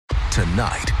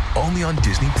tonight, only on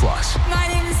Disney+. My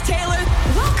name is Taylor.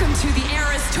 Welcome to the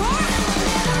Eras Tour.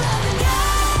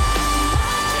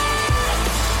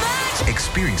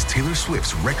 Experience Taylor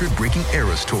Swift's record-breaking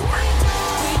Eras Tour.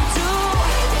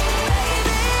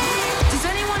 Does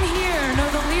anyone here know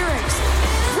the lyrics?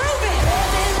 Prove it!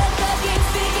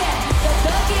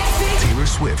 Taylor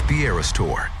Swift The Eras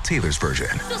Tour, Taylor's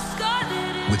version,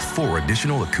 with 4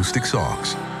 additional acoustic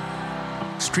songs.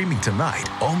 Streaming tonight,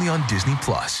 only on Disney+.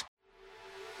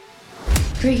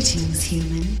 Greetings,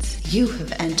 humans. You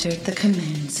have entered the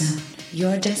Command Zone,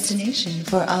 your destination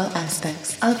for all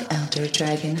aspects of Elder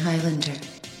Dragon Highlander.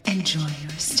 Enjoy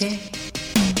your stay.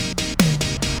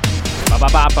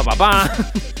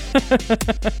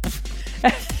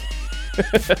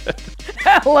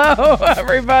 Hello,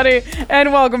 everybody,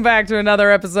 and welcome back to another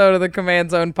episode of the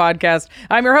Command Zone podcast.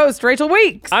 I'm your host, Rachel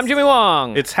Weeks. I'm Jimmy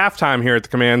Wong. It's halftime here at the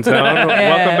Command Zone.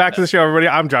 Welcome back to the show, everybody.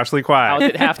 I'm Josh Lee Kwai. Out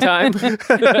at halftime.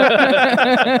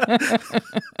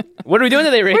 What are we doing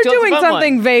today, Rachel? We're doing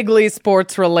something vaguely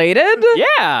sports related.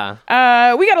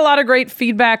 Yeah. We got a lot of great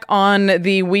feedback on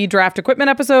the We Draft Equipment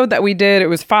episode that we did. It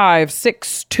was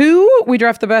 5-6-2. We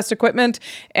draft the best equipment,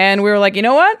 and we were like, you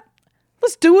know what?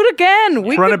 Let's do it again.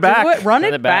 We Run it back. Run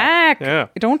it back. Yeah.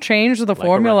 Don't change the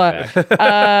formula.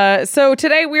 So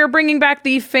today we are bringing back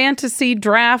the fantasy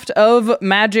draft of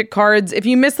Magic cards. If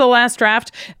you missed the last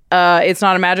draft, it's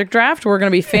not a Magic draft. We're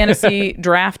going to be fantasy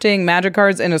drafting Magic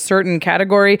cards in a certain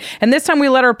category. And this time we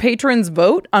let our patrons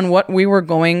vote on what we were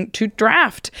going to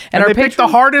draft. And they picked the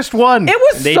hardest one. It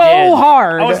was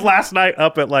hard. I was last night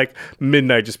up at like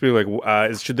midnight just being like,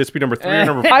 should this be number 3 or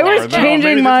number 4? I was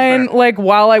changing mine like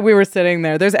while we were sitting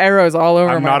there. There's arrows all over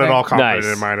I'm my not thing. at all confident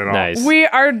in mine at all. Nice. We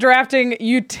are drafting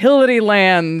utility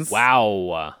lands.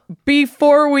 Wow.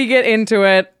 Before we get into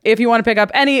it, if you want to pick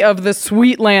up any of the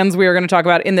sweet lands we are going to talk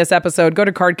about in this episode, go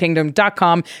to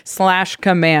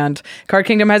cardkingdom.com/command. Card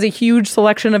Kingdom has a huge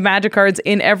selection of Magic cards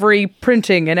in every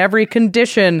printing and every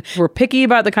condition. We're picky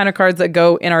about the kind of cards that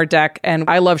go in our deck, and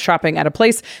I love shopping at a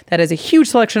place that has a huge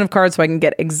selection of cards so I can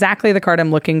get exactly the card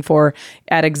I'm looking for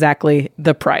at exactly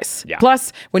the price. Yeah.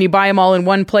 Plus, when you buy them all in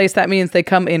one place, that means they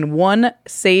come in one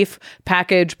safe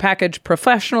packaged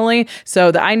professionally,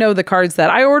 so that I know the cards that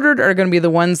I ordered are going to be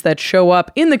the ones that show up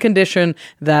in the condition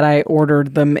that I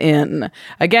ordered them in.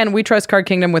 Again, we trust Card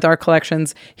Kingdom with our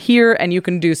collections here, and you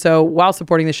can do so while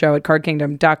supporting the show at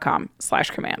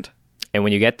cardkingdom.com/command. And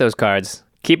when you get those cards,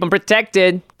 keep them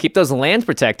protected. Keep those lands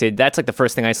protected. That's like the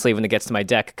first thing I sleeve when it gets to my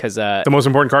deck because The most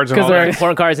important cards in all they're decks.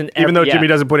 important cards in Even though Jimmy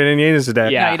doesn't put it in his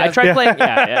deck. Yeah, I tried playing.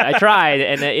 I tried,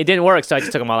 and it didn't work, so I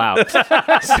just took them all out.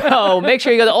 So make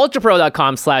sure you go to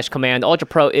ultrapro.com/command. Ultra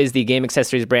Pro is the game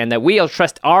accessories brand that we all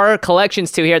trust our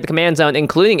collections to here at the Command Zone,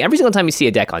 including every single time you see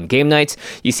a deck on game nights,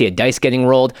 you see a dice getting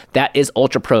rolled. That is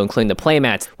Ultra Pro, including the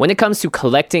playmats. When it comes to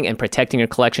collecting and protecting your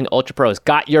collection, Ultra Pro's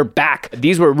got your back.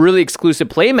 These were really exclusive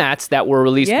playmats that were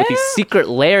released with these secret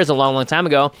layers a long time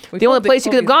ago. The only place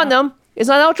you could have gotten them is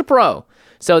on Ultra Pro.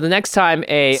 So the next time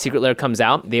a secret layer comes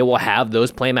out, they will have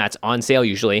those playmats on sale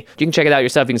usually. You can check it out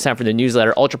yourself. You can sign up for the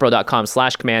newsletter,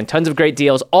 ultrapro.com/command. Tons of great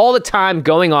deals all the time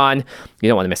going on. You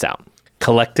don't want to miss out.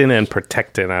 Collecting and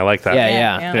protecting. I like that.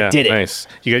 Yeah. Did it. Nice.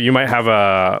 You might have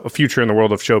a future in the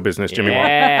world of show business, Jimmy Wong.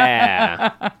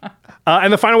 Yeah.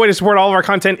 And the final way to support all of our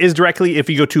content is directly if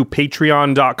you go to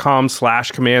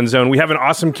patreon.com/command zone. We have an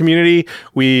awesome community.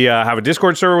 We have a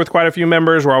Discord server with quite a few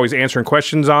members. We're always answering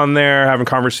questions on there, having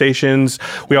conversations.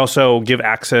 We also give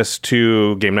access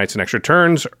to game nights and extra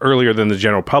turns earlier than the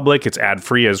general public. It's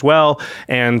ad-free as well.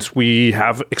 And we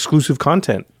have exclusive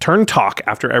content. Turn talk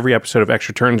after every episode of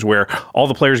Extra Turns where all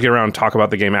the players get around and talk about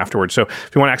the game afterwards. So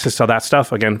if you want access to that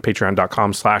stuff, again,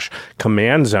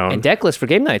 patreon.com/command zone. And deck list for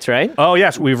game nights, right? Oh,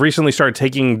 yes. We've recently started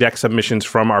taking deck submissions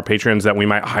from our patrons that we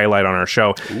might highlight on our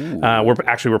show.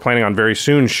 We're planning on very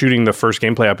soon shooting the first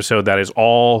gameplay episode that is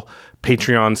all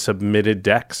Patreon submitted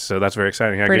decks. So that's very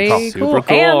exciting. Yeah, Pretty good call. cool. Super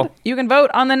cool. And you can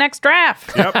vote on the next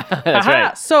draft. Yep. That's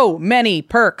right. So many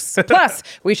perks. Plus,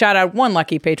 we shout out one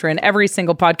lucky patron every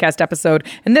single podcast episode.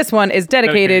 And this one is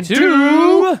dedicated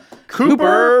to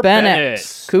Cooper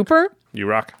Bennett. Cooper, You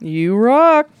rock. you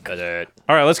rock. Got it.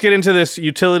 All right, let's get into this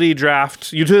utility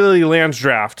lands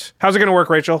draft. How's it going to work,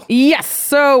 Rachel? Yes,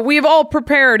 so we've all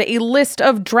prepared a list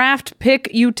of draft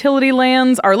pick utility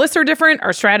lands. Our lists are different,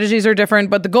 our strategies are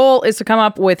different, but the goal is to come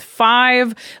up with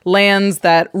 5 lands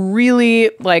that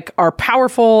really are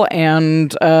powerful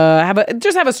and have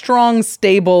a strong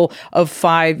stable of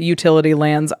 5 utility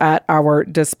lands at our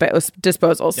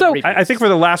disposal. So I think for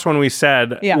the last one we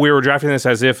said Yeah. we were drafting this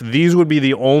as if these would be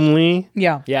the only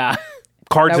yeah.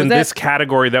 cards That in was this it.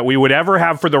 category that we would ever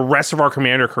have for the rest of our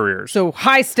Commander careers. So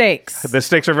high stakes. The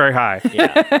stakes are very high.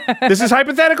 Yeah. This is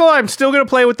hypothetical. I'm still going to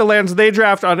play with the lands they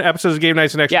draft on episodes of Game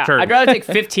Nights and Extra Yeah, Turn. I'd rather take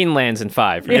 15 lands than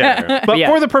 5. For Yeah. sure. But yeah.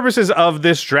 for the purposes of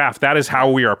this draft, that is how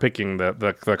we are picking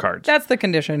the cards. That's the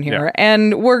condition here. Yeah.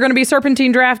 And we're going to be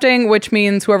serpentine drafting, which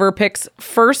means whoever picks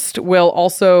first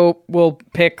will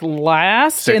pick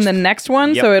last in Sixth. the next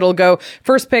one. Yep. So it'll go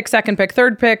first pick, second pick,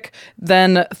 third pick,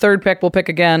 then third pick will pick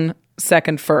again,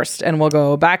 second, first, and we'll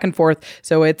go back and forth.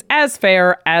 So it's as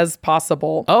fair as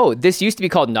possible. Oh, this used to be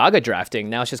called Naga drafting.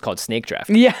 Now it's just called snake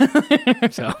drafting. Yeah.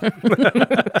 So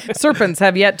Serpents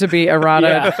have yet to be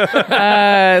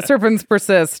errata. Serpents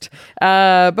persist.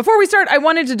 Before we start, I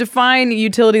wanted to define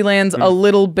utility lands a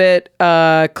little bit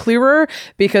clearer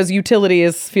because utility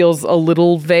feels a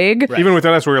little vague. Even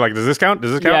within us, we were like, does this count?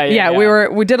 Does this count? Yeah.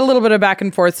 We did a little bit of back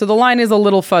and forth, so the line is a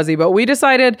little fuzzy. But we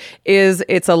decided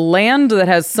it's a land that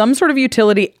has some sort of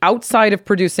utility outside of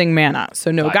producing mana.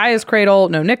 So no Gaia's Cradle,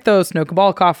 no Nykthos, no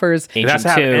Cabal Coffers. It has to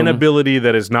have an ability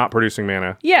that is not producing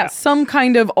mana. Yeah, some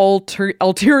kind of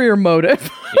ulterior motive.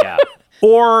 Yeah.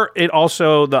 Or it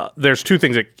also, there's two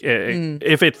things.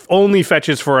 If it only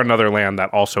fetches for another land,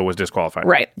 that also was disqualified.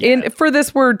 Right. For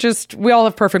this, we all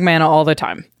have perfect mana all the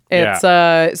time. It's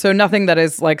so nothing that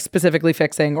is like specifically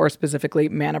fixing or specifically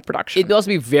mana production. It'd also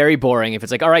be very boring if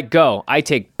it's like, all right, go. I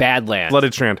take bad land.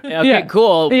 Blooded Strand. Okay, Yeah.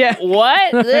 cool. Yeah.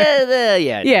 What? Yeah.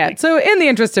 Yeah, so in the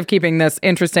interest of keeping this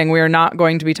interesting, we are not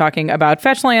going to be talking about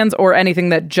fetch lands or anything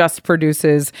that just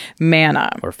produces mana.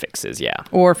 Or fixes, yeah.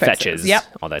 Or fixes, Fetches. yep.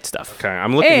 All that stuff. Okay,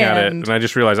 I'm looking at it, And- and I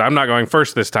just realized I'm not going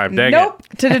first this time. Dang Nope.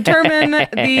 it. To determine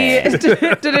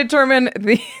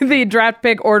the draft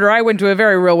pick order, I went to a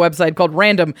very real website called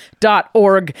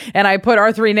random.org and I put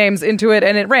our three names into it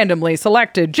and it randomly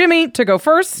selected Jimmy to go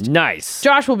first. Nice.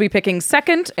 Josh will be picking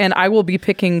second and I will be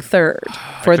picking third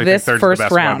for Actually, I this think third's the first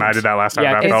best round. one. I did that last time.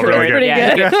 Yeah, That it's felt really pretty good.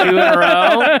 good. Yeah, 2 in a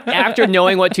row after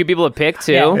knowing what 2 people have picked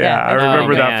too. Yeah. Yeah, I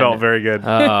remember that man. felt very good.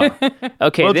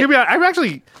 Okay. Well, Jimmy,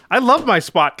 I love my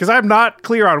spot because I'm not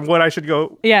clear on what I should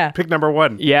go pick number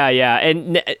one. yeah.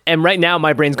 And right now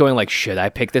my brain's going like, should I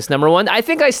pick this number 1? I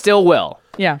think I still will.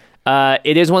 Yeah.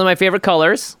 It is one of my favorite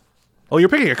colors. Oh, you're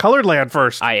picking a colored land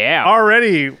first. I am.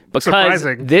 Already Because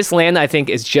surprising. this land, I think,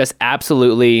 is just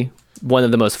absolutely one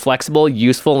of the most flexible,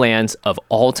 useful lands of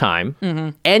all time. Mm-hmm.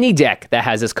 Any deck that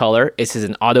has this color, this is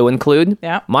an auto-include.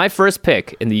 Yeah. My first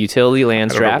pick in the utility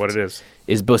lands I don't know draft what it is.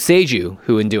 Boseiju,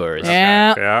 Who Endures.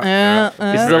 Yeah.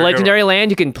 This is a legendary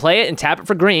land. You can play it and tap it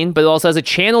for green, but it also has a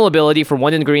channel ability for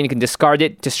 1 in green. You can discard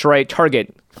it, destroy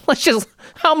target.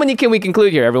 How many can we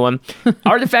conclude here, everyone?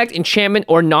 Artifact, enchantment,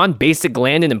 or non-basic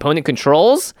land an opponent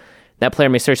controls. That player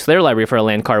may search their library for a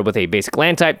land card with a basic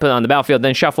land type, put it on the battlefield,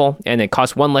 then shuffle, and it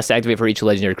costs 1 less to activate for each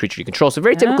legendary creature you control. So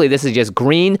very typically, this is just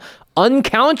green,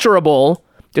 uncounterable,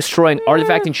 destroy an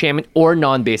artifact, enchantment, or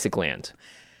non-basic land.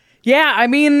 Yeah, I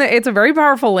mean, it's a very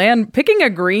powerful land. Picking a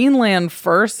green land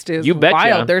first is You betcha.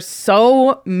 wild. There's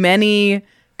so many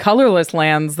colorless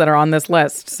lands that are on this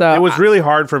list. So It was really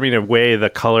hard for me to weigh the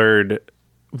colored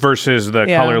versus the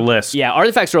Yeah. colorless. Yeah,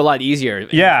 artifacts are a lot easier. in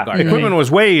Yeah, this regard. equipment was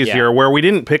way easier. Yeah. Where we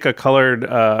didn't pick a colored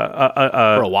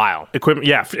For a while. equipment.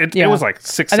 Yeah, it was like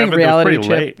 6, I think 7. It was Reality pretty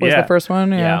Chip late. was yeah. the first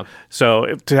one. Yeah.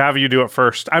 So to have you do it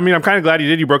first, I mean, I'm kind of glad you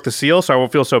did. You broke the seal, so I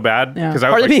won't feel so bad because I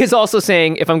was Part of like, me is also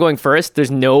saying, if I'm going first,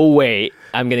 there's no way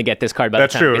I'm going to get this card by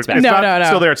that's the time true. it It's gets back. No.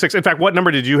 still there at 6. In fact, what number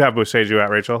did you have Boseiju at,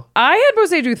 Rachel? I had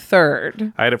Boseiju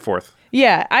third. I had it 4th.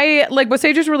 Yeah, I like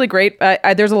Boseiju's really great.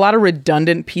 There's a lot of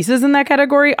redundant pieces in that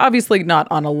category. Obviously, not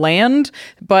on a land,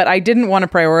 but I didn't want to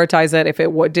prioritize it if it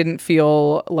didn't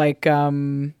feel like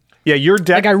Yeah, your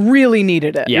deck. I really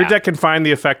needed it. Yeah. Your deck can find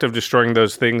the effect of destroying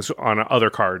those things on other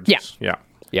cards. Yeah. Yeah.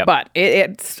 Yep. But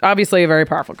it's obviously a very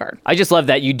powerful card. I just love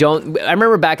that you don't. I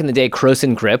remember back in the day,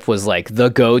 Krosan Grip was like the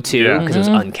go-to Yeah. because it was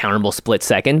uncountable split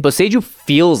second. Boseiju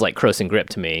feels like Krosan Grip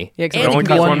to me. Yeah, 'cause It only it's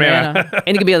costs one one mana.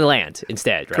 And it could be on the land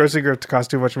instead, right? Crossing Grip costs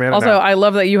too much mana. Also, now. I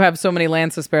love that you have so many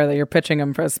lands to spare that you're pitching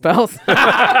them for spells.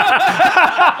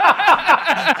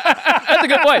 That's a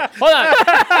good point. Hold on.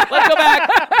 Let's go back.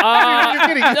 You're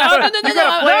kidding. No. You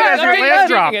gotta play it as your land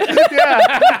drop. Yeah.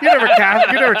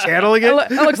 You're never channeling it.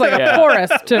 It looks like a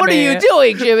forest to What are me. you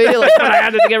doing, Jimmy? Like, I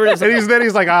had to get rid of this. And then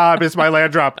he's like, I missed my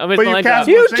land drop. I missed But my you land cast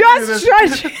drop. You Boseiju just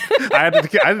this- tried. I had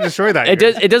to destroy that.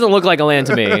 It doesn't look like a land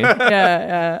to me.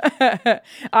 Yeah.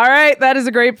 All right, that is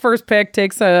a great first pick.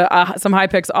 Takes some high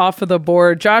picks off of the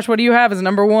board. Josh, what do you have as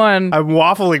number one? I'm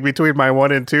waffling between my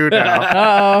 1 and 2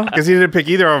 now. Because he didn't pick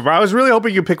either of them. I was really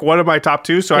hoping you pick one of my top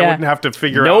 2 so I Yeah. wouldn't have to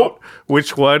figure out out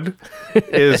which one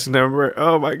is number.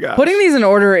 Oh my god! Putting these in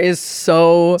order is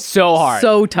so hard.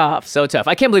 so tough. So tough.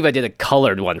 I can't believe I did a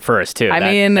colored one first, too. I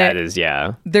mean, that is,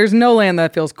 yeah. There's no land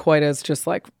that feels quite as just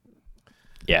like.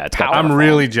 Yeah, it's I'm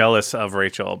really jealous of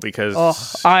Rachel because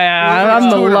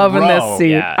I'm two in a loving row. this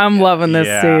seat. Yeah, I'm loving this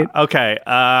seat. Okay.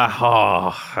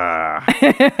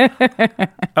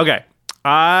 Okay.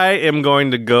 I am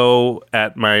going to go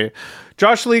at my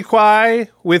Josh Lee Kwai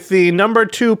with the number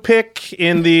 2 pick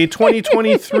in the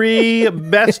 2023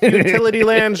 Best Utility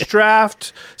Lands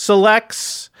Draft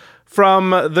selects from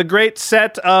the great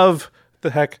set of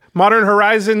Modern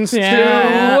Horizons 2,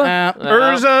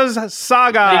 Urza's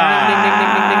Saga. Ding,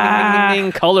 ding, ding, ding, ding, ding,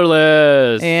 ding.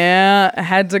 Colorless. Yeah,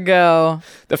 had to go.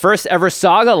 The first ever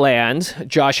Saga land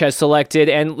Josh has selected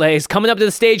and is coming up to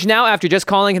the stage now after just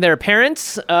calling their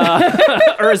parents,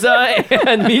 Urza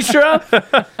and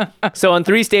Mishra. So on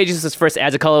 3 stages, this first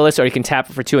adds a colorless, or you can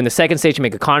tap it for 2. In the second stage, you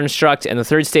make a construct, and the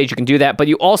third stage, you can do that, but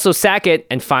you also sack it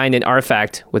and find an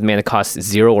artifact with mana cost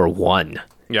 0 or 1.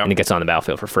 Yep. And it gets on the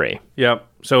battlefield for free. Yep.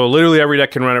 So literally every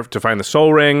deck can run it to find the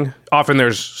Soul Ring. Often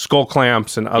there's Skull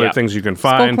Clamps and other things you can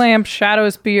find. Skull Clamp, Shadow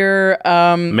Spear,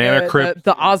 Mana Crypt.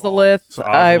 the Ozolith.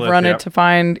 I've run it to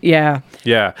find. Yeah.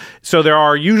 Yeah. So there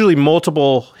are usually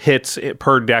multiple hits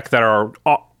per deck that are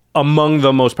among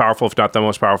the most powerful, if not the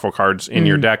most powerful cards in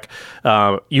your deck.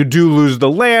 You do lose the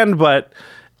land, but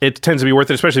it tends to be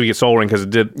worth it, especially if you get Soul Ring, because it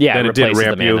did ramp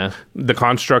the you. mana. The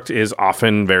construct is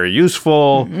often very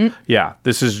useful. Yeah,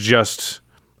 this is just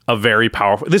a very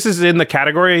powerful. This is in the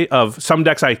category of some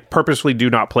decks I purposely do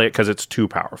not play it because it's too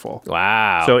powerful.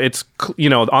 Wow. So it's,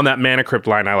 on that Mana Crypt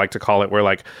line, I like to call it, where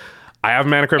like I have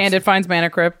Mana Crypts. And it finds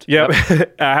Mana Crypt. Yep.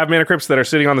 I have Mana Crypts that are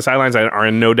sitting on the sidelines that are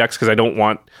in no decks because I don't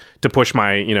want to push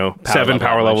my, 7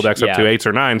 power level decks up to 8s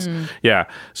or 9s. Yeah.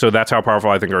 So that's how powerful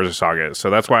I think Urza Saga is.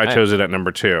 So that's why I chose it at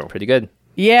number 2. Pretty good.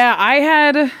 Yeah, I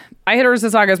had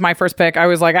Urza Saga as my first pick. I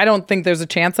was like, I don't think there's a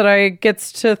chance that I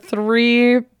gets to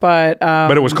 3, but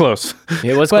it was close.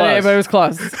 It was but close. it was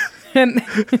close. And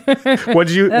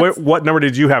What number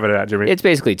did you have it at, Jimmy? It's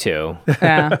basically 2.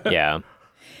 yeah. Yeah.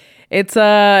 It's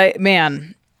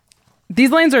man,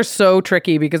 these lanes are so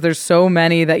tricky because there's so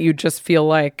many that you just feel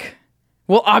like,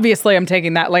 well, obviously I'm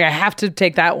taking that. Like I have to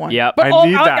take that one. Yep. But I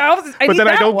need that. I but need then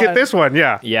I that don't one. get this one.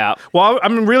 Yeah. Yeah. Well,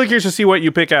 I'm really curious to see what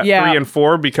you pick at 3 and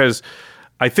 4 because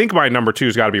I think my number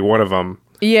 2's got to be one of them.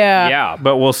 Yeah. Yeah.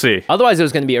 But we'll see. Otherwise, it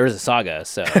was going to be Urza Saga.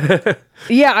 So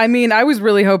Yeah. I mean, I was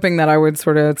really hoping that I would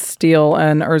sort of steal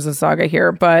an Urza Saga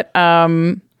here, but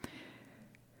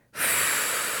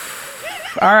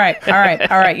All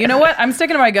right. You know what? I'm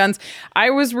sticking to my guns. I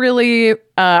was really,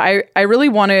 I really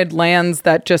wanted lands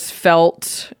that just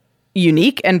felt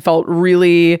unique and felt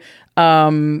really,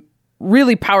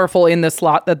 really powerful in the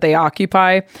slot that they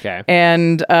occupy. Okay.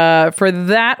 And for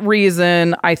that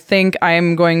reason, I think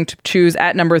I'm going to choose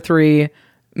at number 3,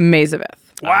 Maze of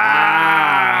Ith.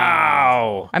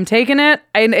 Wow. I'm taking it,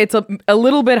 and it's a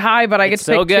little bit high, but I get to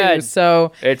so pick 2. good.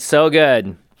 So it's so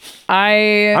good.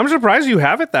 I'm surprised you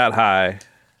have it that high.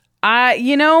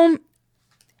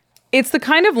 It's the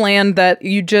kind of land that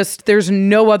there's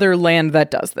no other land that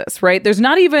does this, right? There's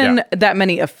not even that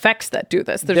many effects that do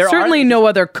this. There's certainly no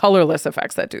other colorless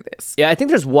effects that do this. Yeah, I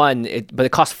think there's one, but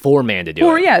it costs 4 mana to do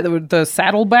Or it. yeah, the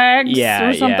saddlebags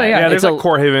or something. Yeah, there's It's like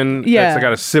Core Haven that's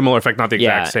got a similar effect, not the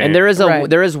exact same. And there is Right.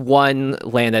 there is one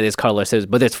land that is colorless,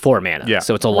 but it's 4 mana. Yeah.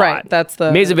 So it's a lot. Right, that's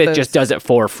the- Maze of Ith the- just does it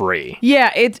for free.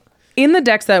 Yeah, it's in the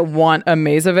decks that want a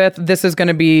Maze of Ith, this is going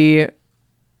to be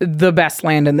the best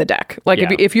land in the deck. Like Yeah.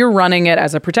 if you're running it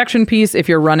as a protection piece, if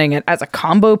you're running it as a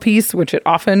combo piece, which it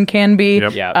often can be,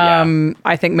 Yep. Yeah.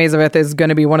 I think Maze of Ith is going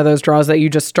to be one of those draws that you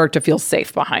just start to feel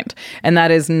safe behind. And that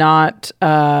is not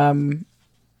something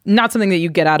that you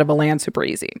get out of a land super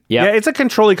easy. Yeah. Yeah, it's a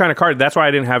control-y kind of card. That's why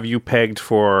I didn't have you pegged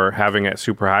for having it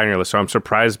super high on your list, so I'm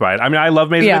surprised by it. I mean, I love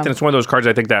Maze of Ith, and it's one of those cards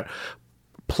I think that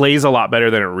plays a lot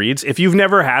better than it reads. If you've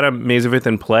never had a Maze of Ith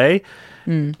in play,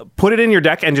 put it in your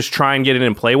deck and just try and get it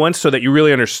in play once so that you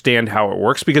really understand how it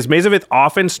works, because Maze of Ith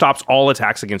often stops all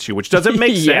attacks against you, which doesn't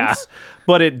make Yeah. sense,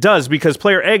 but it does, because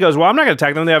player A goes, well, I'm not going to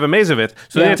attack them, they have a Maze of Ith,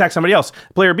 so they attack somebody else.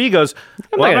 Player B goes,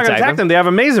 well, I'm not going to attack them, they have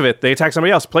a Maze of Ith, they attack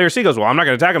somebody else. Player C goes, well, I'm not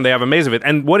going to attack them, they have a Maze of Ith.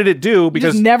 And what did it do?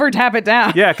 Because Just never tap it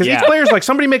down. yeah, because each player's like,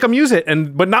 somebody make them use it,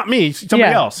 but not me, somebody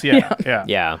Yeah. else. Yeah.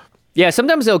 Yeah. Yeah,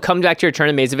 sometimes it'll come back to your turn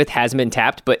and Maze of Ith hasn't been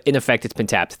tapped, but in effect it's been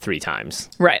tapped 3 times.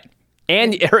 Right.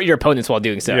 And hurt your opponents while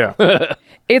doing so. Yeah.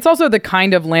 It's also the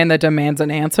kind of land that demands an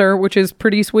answer, which is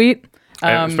pretty sweet.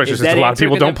 And especially is since that a lot of answer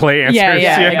people gonna- don't play answers.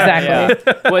 Yeah,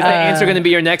 exactly. Was the answer going to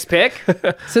be your next pick?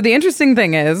 So the interesting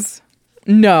thing is,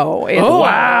 no. It's,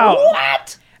 Wow.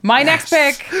 What? My next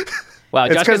pick Wow,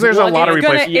 It's Josh 'cause gets there's a one lot of answer.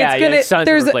 replacement. Yeah, it's tons of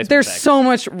there's replacement picks. so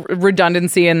much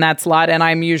redundancy in that slot, and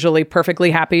I'm usually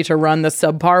perfectly happy to run the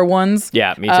subpar ones.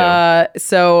 Yeah, me too.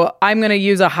 So I'm gonna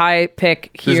use a high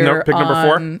pick This is here. pick number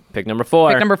 4? on- Pick number 4.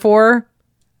 Pick number 4.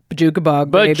 Bajuka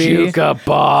Bug, baby. Bajuka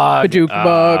Bug. Bajuka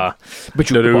Bug.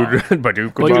 Bajuka Bug.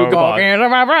 Bajuka Bajuka Bug. Bug. Into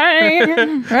my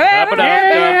brain.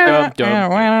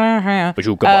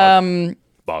 Bajuka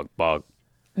Bug. Bug.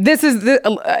 This is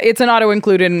it's an auto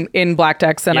include in black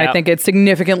decks, and Yeah. I think it's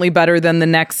significantly better than the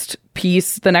next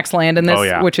piece, the next land in this, Oh,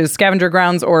 yeah. which is Scavenger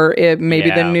Grounds, or maybe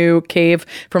the Yeah. new cave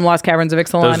from Lost Caverns of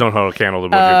Ixalan. Those don't hold a candle to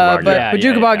Bajuka Bug. But Yeah,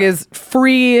 Bajuka Bog is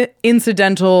free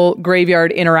incidental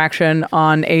graveyard interaction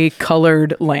on a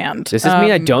colored land. Does this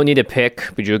mean I don't need to pick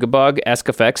Bajuka Bug-esque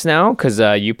effects now? Because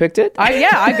you picked it?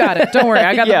 I got it. Don't worry,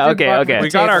 I got Yeah, the okay, Bajuka Bog okay. from We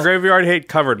the got our table. graveyard hate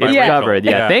covered by It's Rachel. covered.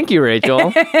 Yeah. Thank you,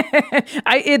 Rachel.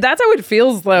 That's how it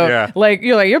feels though. Yeah. Like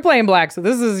you're playing black, so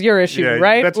this is your issue, Yeah,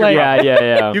 right? that's your Like, problem.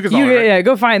 yeah. You can solve it, right? Yeah,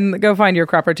 go find your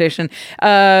crop rotation.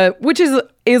 Which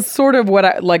is sort of what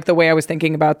I like. The way I was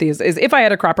thinking about these is if I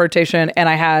had a crop rotation and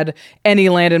I had any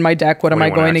land in my deck, what am do I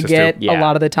you want going to access to? get Yeah. a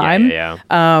lot of the time? Yeah.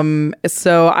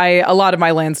 So a lot of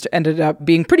my lands ended up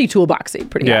being pretty toolboxy.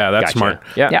 Pretty Yeah, high. that's Gotcha. smart.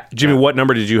 Yeah. Yeah. Jimmy, what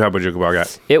number did you have Bajuka Bug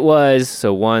at? It was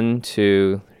 1,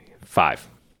 2, 5.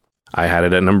 I had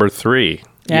it at number 3.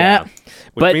 Yeah.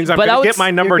 Which means I'm I going to would- get my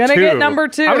number You're 2. gonna get number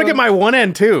 2. I'm going to get my 1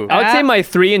 and 2. I would say my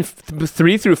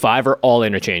 3 through 5 are all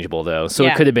interchangeable though, so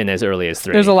Yeah. it could have been as early as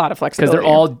 3. There's a lot of because flexibility. they're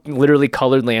all literally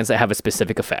colored lands that have a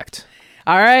specific effect.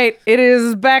 All right. It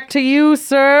is back to you,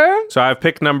 sir. So I've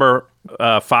picked number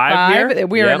 5 here.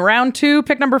 We are Yep. in round 2.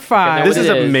 Pick number 5. This What is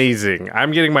it is. amazing.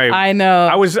 I'm getting my. I know.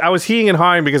 I was heeing and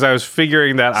hawing because I was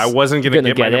figuring that I wasn't going to Gonna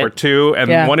get my get number it. 2, and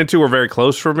Yeah. 1 and 2 were very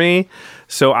close for me.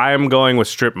 So I am going with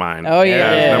Strip Mine. Oh, yeah.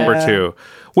 as number 2.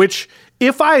 Which,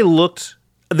 if I looked,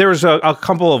 there's a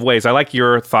couple of ways. I like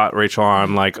your thought, Rachel,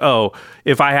 on like, oh,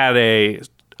 if I had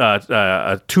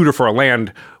a tutor for a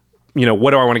land,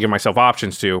 what do I want to give myself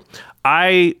options to?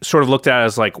 I sort of looked at it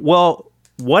as like, well,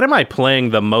 what am I playing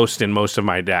the most in most of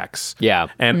my decks? Yeah.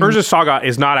 And Urza's Saga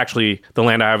is not actually the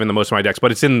land I have in the most of my decks,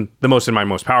 but it's in the most in my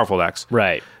most powerful decks.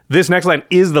 Right. This next land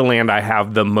is the land I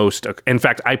have the most. In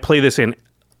fact, I play this in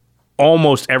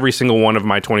almost every single one of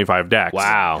my 25 decks.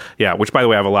 Wow. Yeah, which by the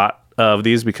way, I have a lot of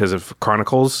these because of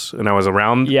Chronicles, and I was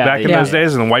around Yeah, back in yeah. those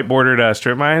days, and white-bordered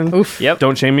Strip Mine. Oof. Yep.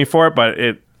 Don't shame me for it, but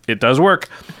it does work.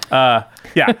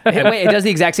 Yeah. Hey, wait, it does the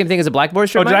exact same thing as a blackboard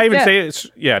strip Oh, did I even Yeah. say it?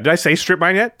 Yeah, did I say Strip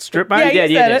Mine yet? Strip Mine? Yeah,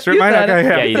 you you said did. it. Strip You Mine? said Okay, it. yeah.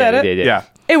 Yeah, You you said did, it. you did. Yeah.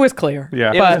 It was clear.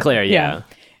 Yeah. It was clear, yeah.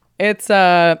 It's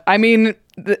I mean,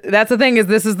 that's the thing is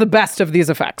this is the best of these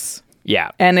effects.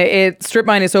 Yeah. And Strip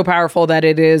Mine is so powerful that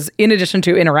it is, in addition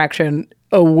to interaction,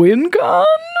 a win con.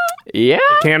 Yeah.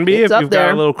 Can be It's if up you've there.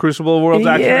 got a little Crucible of Worlds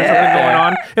action or something going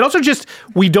on. It also just,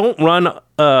 we don't run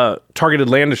targeted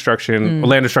land destruction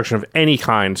of any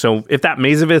kind. So if that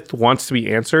Mazavith wants to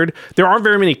be answered, there aren't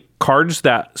very many cards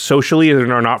that socially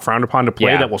are not frowned upon to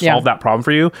play Yeah. that will Yeah. solve that problem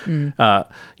for you.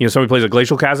 Somebody plays a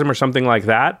Glacial Chasm or something like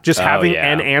that. Just having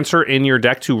yeah. an answer in your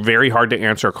deck to very hard to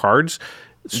answer cards,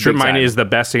 Strip Big Mine time. is the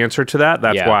best answer to that.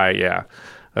 That's Yeah. why,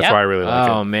 That's Yep. why I really like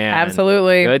it. Oh, man.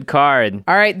 Absolutely. Good card.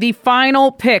 All right, the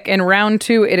final pick in round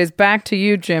 2. It is back to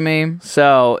you, Jimmy.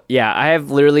 So, yeah, I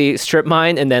have literally Strip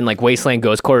Mine and then like Wasteland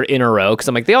Ghost Quarter in a row because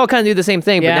I'm like, they all kind of do the same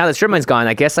thing. Yeah. But now that Strip Mine's gone,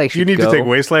 I guess I should You need go. to take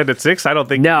Wasteland at 6? I don't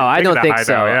think No, you can I take don't that think high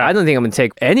so. now, yeah. I don't think I'm going to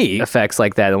take any effects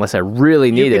like that unless I really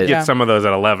You need could it. get some of those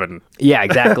at 11. Yeah,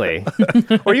 exactly.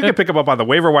 Or you can pick them up on the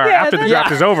waiver wire after the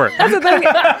draft is over. That's the thing.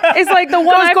 It's like the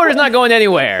one Ghost Quarter's not going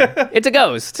anywhere. It's a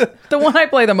ghost. the one I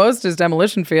play the most is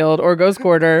Demolition Field or Ghost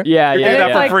Quarter. Yeah, You're yeah, getting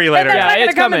yeah. that for free later. And that's Yeah, not going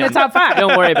it's to come in coming. the top 5.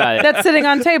 Don't worry about it. That's sitting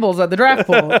on tables at the draft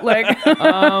pool. Like,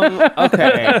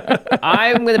 Okay.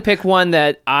 I'm going to pick one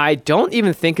that I don't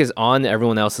even think is on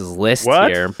everyone else's list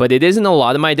What? here, but it is in a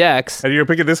lot of my decks. And you're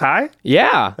pick it this high?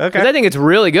 Yeah. Okay. Because I think it's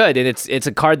really good, and it's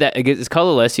a card that is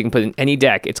colorless. You can put in any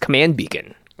deck. It's Command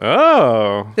Beacon.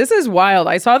 Oh. this is wild.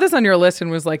 I saw this on your list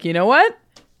and was like, you know what?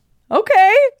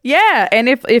 Okay, yeah. And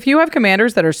if you have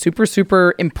commanders that are super,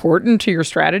 super important to your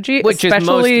strategy, Which is most of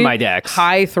especially my decks.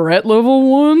 high threat level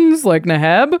ones like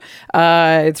Naheb,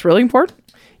 it's really important.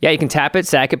 Yeah, you can tap it,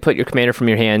 sack it, put your commander from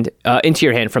your hand into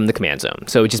your hand from the command zone.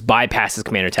 So it just bypasses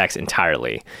commander attacks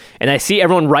entirely. And I see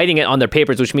everyone writing it on their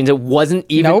papers, which means it wasn't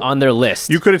even Nope. on their list.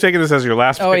 You could have taken this as your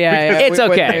last Oh pick. yeah, yeah. It's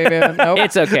okay. Nope.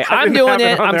 It's okay. I'm didn't doing have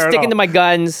it it. on I'm there at sticking all. to my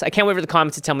guns. I can't wait for the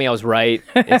comments to tell me I was right.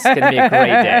 It's going to be a great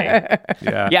day.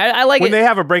 Yeah. Yeah, I like When it. they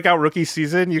have a breakout rookie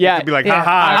season, you Yeah. get to be like, Yeah.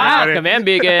 haha. I Ah, got it." Command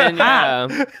Beacon.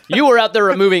 Yeah. You were out there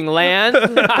removing land.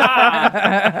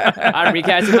 I'm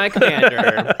recasting my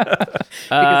commander.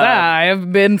 Because I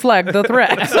have been flagged the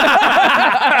threat.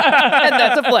 and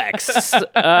that's a flex.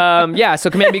 So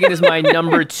Command Beacon is my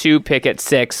number 2 pick at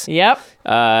 6. Yep.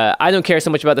 I don't care so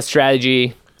much about the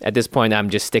strategy. At this point,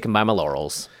 I'm just sticking by my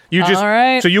laurels. You just All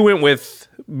right. So you went with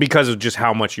because of just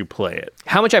how much you play it.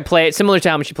 How much I play it, similar to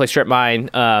how much you play Strip Mine.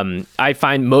 I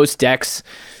find most decks,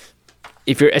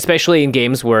 if you're especially in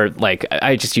games where like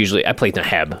I play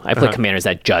Naheb. I play commanders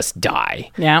that just die.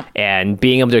 Yeah. And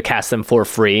being able to cast them for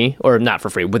free, or not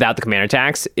for free, without the commander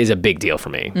tax is a big deal for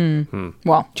me.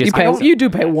 Well, you do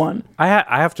pay 1. I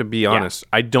have to be honest.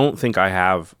 I don't think I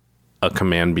have a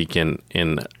Command Beacon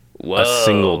in a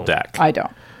single deck. I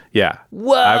don't. Yeah.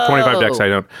 Whoa. I have 25 decks. I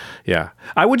don't. Yeah.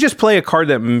 I would just play a card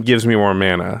that gives me more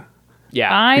mana.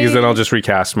 Yeah. Because then I'll just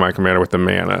recast my commander with the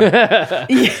mana.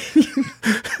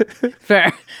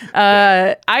 Fair.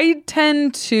 I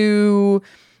tend to...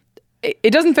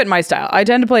 It doesn't fit my style. I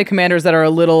tend to play commanders that are a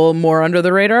little more under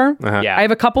the radar. Yeah. I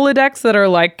have a couple of decks that are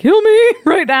like, kill me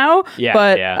right now. Yeah,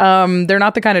 but yeah. They're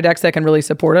not the kind of decks that can really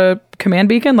support a Command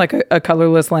Beacon, like a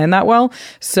colorless land that well.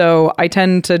 So I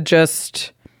tend to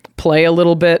just play a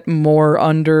little bit more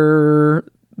under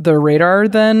the radar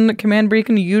than Command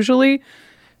Beacon usually.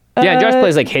 Yeah, Josh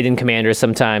plays like hidden commanders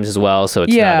sometimes as well, so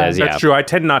it's not as That's true. I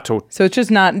tend not to. So it's just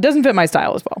not, it doesn't fit my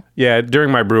style as well. Yeah, during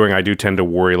my brewing, I do tend to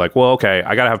worry like, well, okay,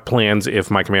 I got to have plans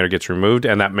if my commander gets removed,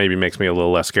 and that maybe makes me a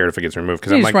little less scared if it gets removed.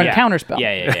 Because You I'm just like, run a counter spell.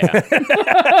 Yeah.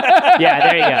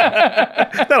 Yeah, there you go.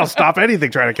 that'll stop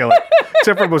anything trying to kill it,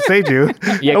 except for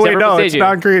Boseiju. Yeah, oh, wait, except for no, it's Boseiju.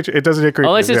 non-creature. It doesn't hit creatures.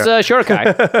 Unless it's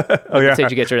Shurikai. Oh, yeah.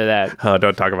 Boseiju gets rid of that. Oh,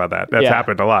 don't talk about that. That's Yeah.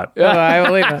 happened a lot. I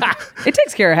believe it. It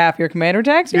takes care of half your commander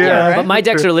tax. You're Yeah. all right. But my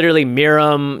decks are literally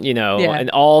Miram, Yeah. and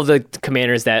all the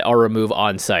commanders that are remove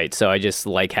on site. So I just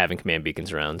like having command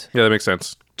beacons around. Yeah, that makes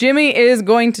sense. Jimmy is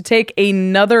going to take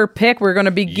another pick. We're going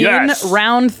to begin Yes.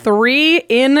 round 3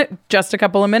 in just a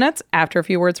couple of minutes after a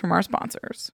few words from our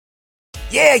sponsors.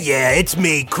 Yeah, it's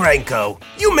me, Cranko.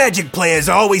 You Magic players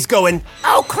are always going,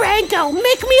 "Oh, Cranko,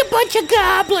 make me a bunch of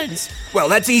goblins." Well,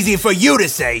 that's easy for you to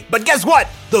say, but guess what?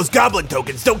 Those goblin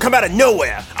tokens don't come out of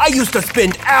nowhere. I used to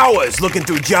spend hours looking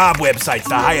through job websites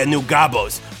to hire new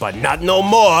gobos, but not no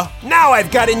more. Now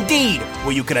I've got Indeed,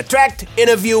 where you can attract,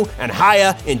 interview, and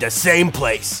hire in the same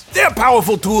place. Their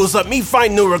powerful tools let me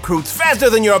find new recruits faster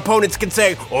than your opponents can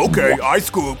say, "Okay, I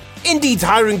scoop." Indeed's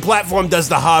hiring platform does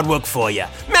the hard work for you,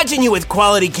 matching you with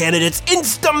quality candidates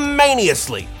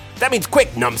instantaneously. That means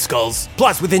quick, numbskulls.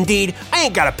 Plus, with Indeed, I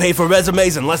ain't gotta pay for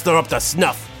resumes unless they're up to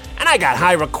snuff. And I got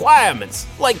high requirements,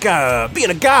 like being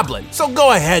a goblin. So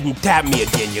go ahead and tap me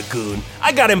again, you goon.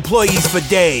 I got employees for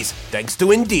days, thanks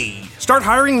to Indeed. Start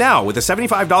hiring now with a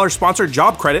 $75 sponsored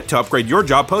job credit to upgrade your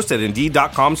job post at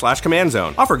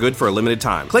Indeed.com/CommandZone. Offer good for a limited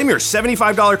time. Claim your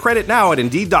 $75 credit now at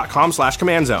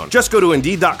Indeed.com/CommandZone. Just go to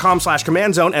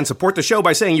Indeed.com/CommandZone and support the show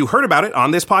by saying you heard about it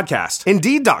on this podcast.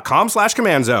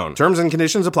 Indeed.com/CommandZone. Terms and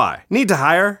conditions apply. Need to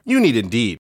hire? You need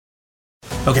Indeed.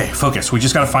 Okay, focus. We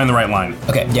just got to find the right line.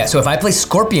 Okay, yeah, so if I play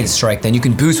Scorpion Strike, then you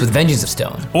can boost with Vengeance of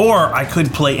Stone. Or I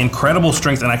could play Incredible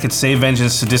Strength and I could save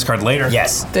Vengeance to discard later.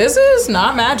 Yes. This is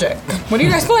not Magic. What are you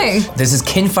guys playing? This is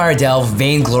Kinfire Delve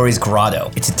Vainglory's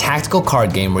Grotto. It's a tactical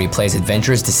card game where you play as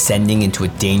adventurers descending into a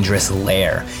dangerous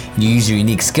lair. You use your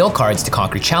unique skill cards to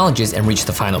conquer challenges and reach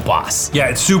the final boss. Yeah,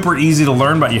 it's super easy to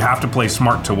learn, but you have to play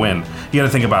smart to win. You got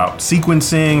to think about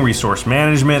sequencing, resource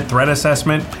management, threat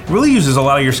assessment. It really uses a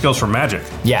lot of your skills from Magic.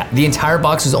 Yeah, the entire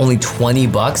box was only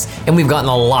 $20, and we've gotten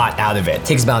a lot out of it. It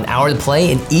takes about an hour to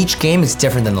play, and each game is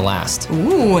different than the last.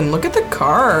 Ooh, and look at the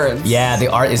cards. Yeah, the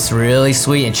art is really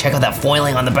sweet, and check out that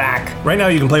foiling on the back. Right now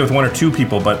you can play with 1 or 2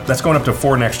 people, but that's going up to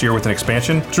 4 next year with an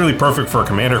expansion. It's really perfect for a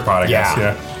commander pod, I guess.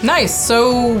 Yeah. Nice.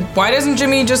 So why doesn't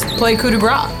Jimmy just play Coup de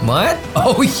Grace? What?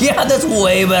 Oh yeah, that's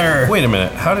way better. Wait a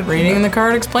minute. How did Reading the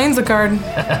card explains the card.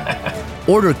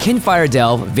 Order Kinfire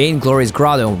Delve Vainglory's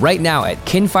Grotto right now at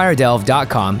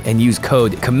kinfiredelve.com and use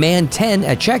code COMMAND10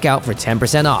 at checkout for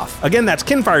 10% off. Again, that's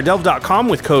kinfiredelve.com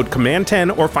with code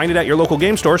COMMAND10 or find it at your local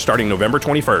game store starting November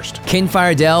 21st.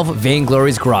 Kinfire Delve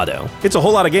Vainglory's Grotto. It's a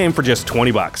whole lot of game for just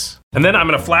 $20. And then I'm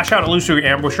going to flash out Illusory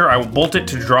Ambusher. I will bolt it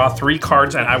to draw 3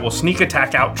 cards, and I will sneak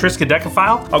attack out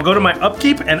Triskaidekaphile. I'll go to my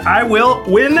upkeep, and I will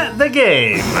win the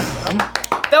game.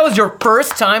 That was your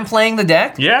first time playing the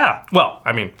deck? Yeah. Well,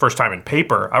 I mean, first time in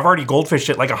paper. I've already goldfished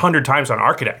it like 100 times on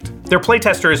Architect. Their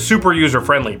playtester is super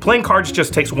user-friendly. Playing cards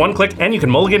just takes 1 click, and you can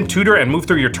mulligan, tutor, and move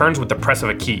through your turns with the press of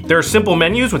a key. There are simple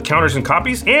menus with counters and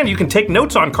copies, and you can take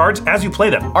notes on cards as you play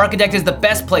them. Architect is the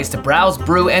best place to browse,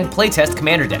 brew, and playtest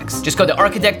commander decks. Just go to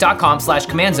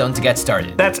architect.com/CommandZone to get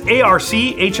started. That's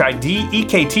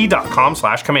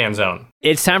ARCHIDEKT.com/CommandZone.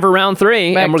 It's time for round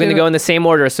 3, Back and we're going to to go in the same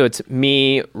order. So it's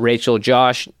me, Rachel,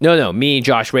 Josh. No, me,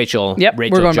 Josh, Rachel. Yep,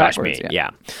 Rachel, we're going Josh, backwards, me.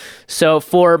 yeah. So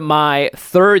for my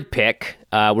third pick,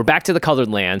 we're back to the colored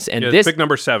lands, and Yeah, this pick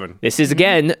number 7. This is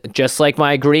again just like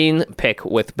my green pick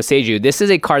with Boseiju. This is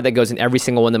a card that goes in every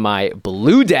single one of my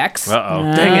blue decks.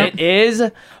 Uh-oh. Dang it! Is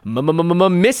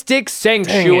Mystic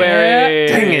Sanctuary.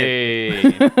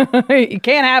 Dang You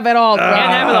can't have it all. Can't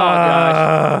have it all,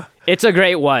 Josh. It's a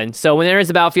great one. So when it enters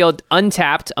the battlefield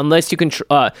untapped, unless you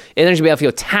control, it enters the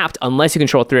battlefield tapped unless you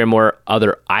control 3 or more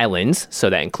other islands.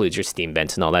 So that includes your steam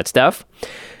vents and all that stuff.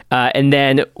 And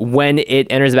then when it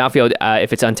enters the battlefield,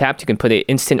 if it's untapped, you can put an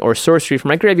instant or sorcery from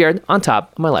my graveyard on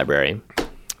top of my library.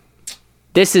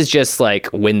 This is just like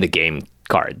win the game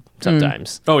card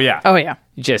sometimes. Oh, yeah. Oh, yeah.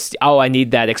 Just, I need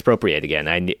that expropriate again.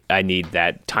 I need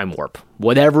that time warp.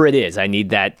 Whatever it is, I need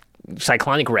that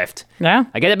Cyclonic Rift. Yeah.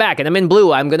 I get it back, and I'm in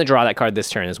blue. I'm going to draw that card this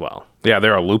turn as well. Yeah,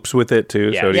 there are loops with it,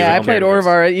 too. Yeah. So it Yeah, I even played changes.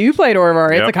 Orvar. You played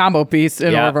Orvar. Yep. It's a combo piece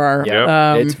in Yep. Orvar.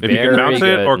 Yep. It's If you can bounce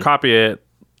very it or good. copy it,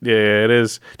 yeah, it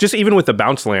is. Just even with the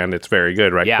bounce land, it's very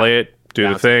good, right? Yeah. Play it, do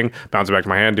Bounce the thing, bounce it back to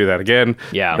my hand, do that again.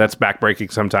 Yeah. That's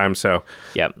backbreaking sometimes. So,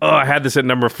 Yep. oh, I had this at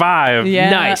number 5.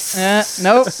 Yeah. Nice.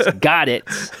 Nope. Got it.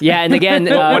 Yeah, and again,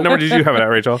 What number did you have it at,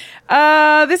 Rachel?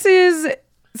 This is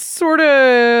sort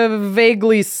of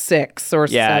vaguely 6 or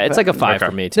 7. yeah, it's like a 5 Okay.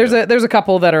 for me too. There's a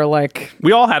couple that are like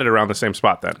We all had it around the same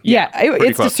spot then.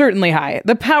 it's close. certainly high.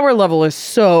 The power level is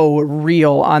so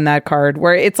real on that card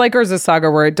where it's like Urza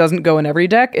Saga where it doesn't go in every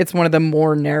deck. It's one of the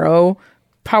more narrow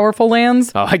powerful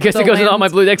lands. Oh, I guess The it goes in all my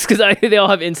lands- blue decks because they all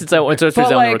have instants that want to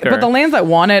But like, but the lands that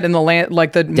want it and the land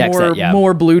like the Decks more that- yeah.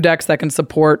 more blue decks that can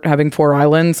support having 4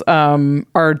 islands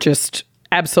are just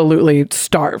absolutely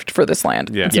starved for this land.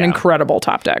 Yeah. It's an Yeah. incredible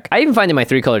top deck. I even find in my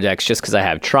 3-color decks just because I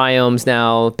have Triomes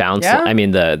now, bounce. Yeah? I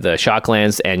mean the shock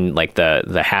lands and like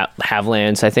the have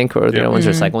lands. I think or the Yeah. other ones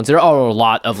are cycle ones. There are a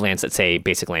lot of lands that say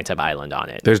basic land type island on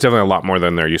it. There's definitely a lot more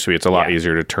than there used to be. It's a lot Yeah.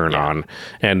 easier to turn Yeah. on.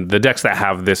 And the decks that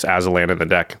have this as a land in the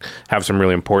deck have some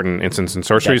really important instants and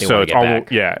sorceries. That they So wanna it's get almost,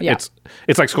 back. Yeah.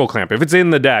 it's like Skull Clamp. If it's in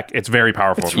the deck, it's very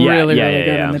powerful. It's Yeah, really, yeah, really yeah,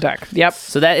 good yeah. in the deck. Yep.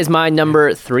 So that is my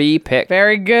number 3 pick.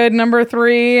 Very good. Number 3.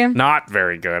 Not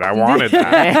very good. I wanted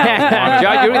that.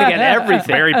 John, you're gonna get everything.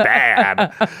 Very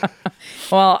bad.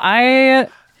 Well, I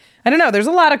don't know. There's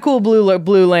a lot of cool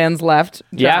blue lands left.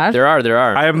 Yeah, Josh. there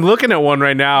are. I am looking at one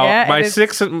right now. Yeah, my it is-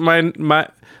 6th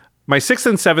my 6th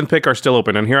and 7th pick are still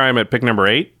open, and here I am at pick number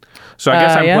 8. So I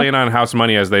guess I'm yeah. playing on house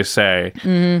money, as they say.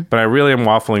 Mm-hmm. But I really am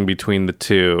waffling between the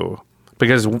two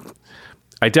because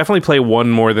I definitely play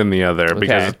one more than the other.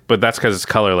 But that's because it's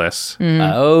colorless.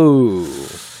 Oh.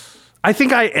 I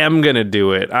think I am going to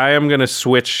do it. I am going to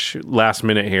switch last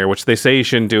minute here, which they say you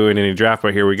shouldn't do in any draft,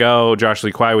 but here we go. Josh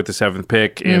Lee Kwai with the 7th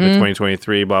pick in the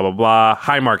 2023, blah, blah, blah.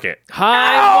 High market.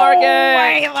 High market.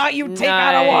 I thought you'd take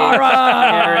out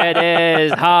Awara. There it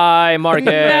is. High market.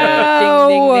 No.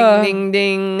 Ding, ding, ding,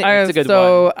 ding, ding. It's a good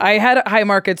one. I had high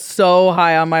market so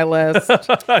high on my list,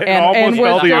 almost and was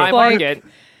fell to you. just High like, market.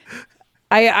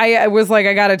 I was like,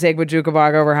 I gotta take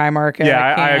Wajukabog over high market.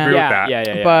 Yeah, I can't. agree with Yeah, that.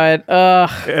 yeah.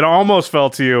 But It almost fell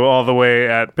to you all the way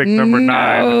at pick number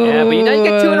 9. Yeah, but you didn't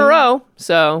get 2 in a row.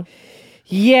 So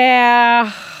yeah,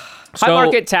 high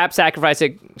market, tap, sacrifice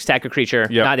a stack a creature.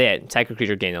 Yep. Not it. Sack a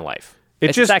creature, gain a life. It's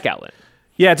It's just- a sack outlet.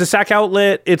 Yeah, it's a sack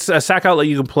outlet. It's a sack outlet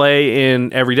you can play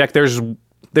in every deck. There's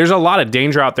a lot of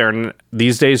danger out there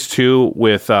these days too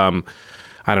with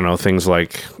I don't know, things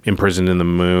like Imprisoned in the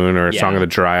Moon or Song of the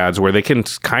Dryads, where they can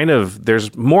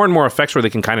there's more and more effects where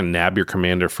they can kind of nab your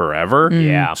commander forever.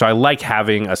 Yeah. So I like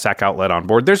having a sack outlet on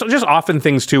board. There's just often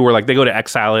things too where like they go to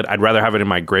exile it. I'd rather have it in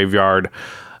my graveyard.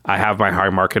 I have my high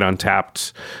market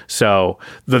untapped. So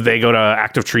they go to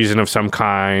active treason of some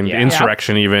kind,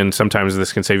 insurrection even. Sometimes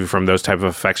this can save you from those type of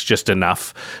effects just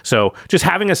enough. So just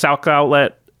having a sack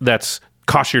outlet that's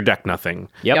cost your deck nothing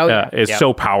Yep. is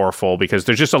so powerful because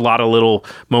there's just a lot of little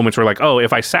moments where like, oh,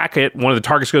 if I sack it, one of the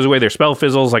targets goes away, their spell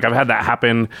fizzles. Like I've had that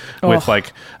happen with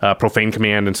like Profane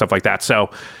Command and stuff like that.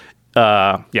 So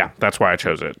that's why I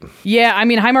chose it. yeah. I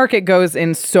mean, high market goes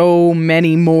in so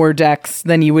many more decks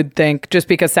than you would think, just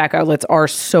because sack outlets are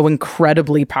so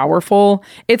incredibly powerful.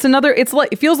 It feels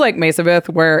like Mesavith,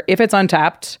 where if it's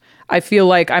untapped, I feel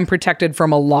like I'm protected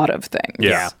from a lot of things.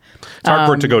 Yeah. It's hard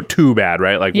for it to go too bad,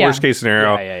 right? Like yeah. worst case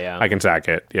scenario, Yeah. I can sack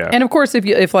it. Yeah. And of course,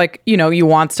 if like, you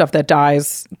want stuff that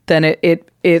dies, then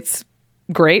it's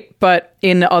great. But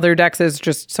in other decks, there's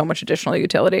just so much additional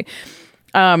utility.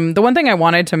 The one thing I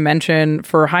wanted to mention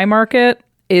for high market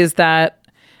is that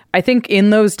I think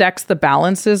in those decks, the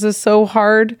balances is so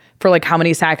hard for like how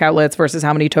many sack outlets versus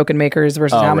how many token makers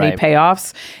versus how many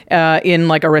payoffs in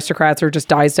like aristocrats or just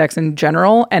dice decks in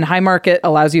general. And High Market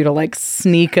allows you to like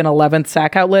sneak an 11th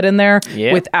sack outlet in there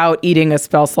without eating a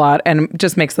spell slot and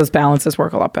just makes those balances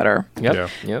work a lot better.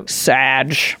 Yep.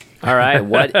 Sag. All right.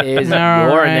 What is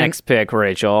your next pick,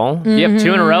 Rachel? You have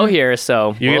 2 in a row here,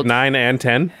 so You get 9 and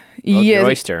 10? Your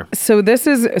oyster. So this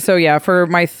is, for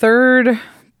my third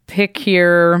pick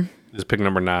here. This is pick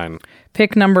number 9.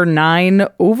 Pick number 9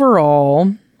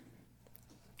 overall.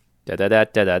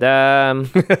 Da-da-da-da-da-da.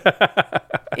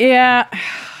 Yeah.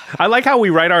 I like how we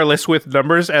write our list with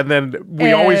numbers and then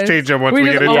we always change them once we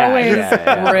get into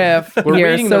it. Riff We're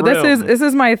here. reading So the this room.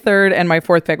 is my third and my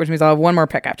fourth pick, which means I'll have one more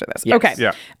pick after this. Yes. Okay.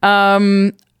 Yeah.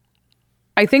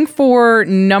 I think for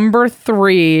number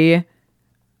 3,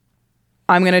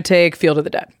 I'm gonna take Field of the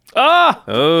Dead. Oh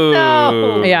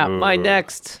no! Yeah. My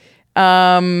next.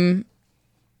 Field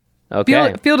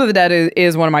of the Dead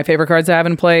is one of my favorite cards to have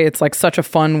in play. It's like such a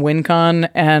fun win con,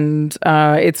 and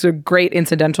it's a great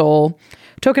incidental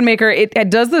token maker. It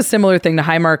does the similar thing to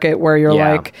High Market, where you're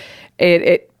like,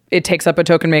 it takes up a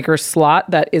token maker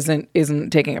slot that isn't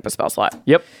taking up a spell slot.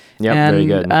 Yep. And, very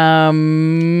good.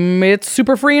 It's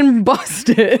super free and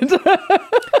busted.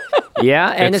 Yeah,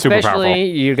 and It's super especially powerful.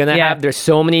 you're gonna have. There's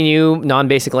so many new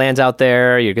non-basic lands out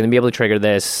there. You're gonna be able to trigger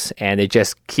this, and it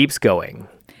just keeps going.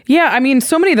 Yeah, I mean,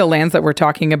 so many of the lands that we're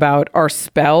talking about are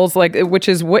spells, like which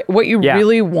is what you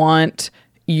really want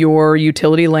your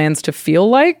utility lands to feel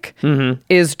like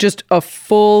is just a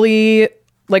fully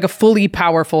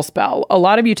powerful spell. A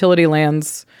lot of utility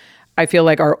lands, I feel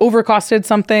like, are overcosted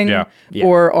something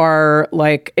or are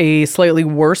like a slightly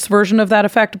worse version of that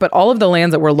effect. But all of the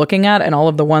lands that we're looking at and all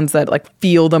of the ones that like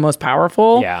feel the most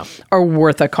powerful are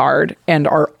worth a card and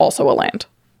are also a land.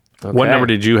 Okay. What number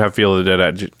did you have Field of the Dead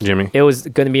at, Jimmy? It was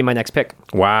going to be my next pick.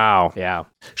 Wow. Yeah.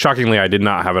 Shockingly, I did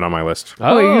not have it on my list.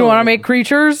 Oh, you don't want to make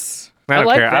creatures? I don't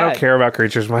like care. I don't that. care about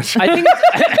creatures much. I think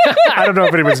I don't know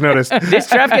if anyone's noticed. this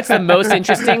draft gets the most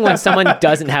interesting when someone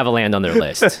doesn't have a land on their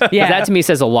list. Yeah. That to me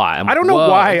says a lot. I don't know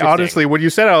why, honestly. When you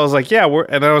said it, I was like, yeah,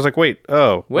 and then I was like, wait,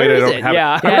 Where I is don't it? have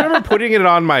Yeah. it. I remember putting it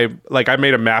on my, like, I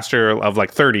made a master of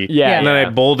like 30. Yeah, And then yeah.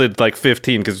 I bolded like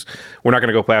 15 because we're not going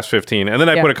to go past 15. And then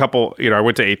I put a couple, I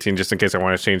went to 18 just in case I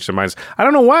wanted to change some minds. I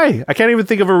don't know why. I can't even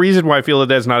think of a reason why Field of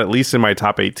the Dead's not at least in my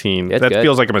top 18. That's that good.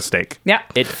 feels like a mistake. Yeah.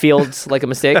 It feels like a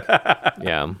mistake.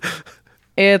 Yeah.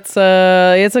 It's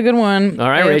a good one. All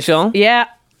right, Rachel. Yeah.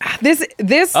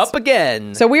 This Up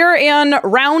again. So we are in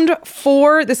round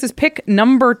 4. This is pick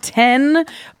number 10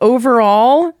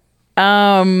 overall.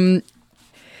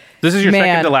 This is your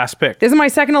second to last pick. This is my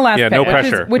second to last pick. no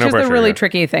pressure. Which No is pressure, the really yeah.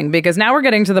 tricky thing, because now we're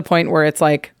getting to the point where it's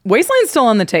like Wasteland's still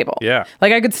on the table. Yeah.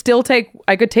 Like I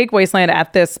could take Wasteland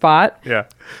at this spot. Yeah.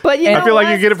 But I feel like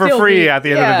you get it for free at the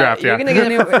end of the draft. You're Yeah. going to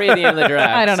get it for free at the end of the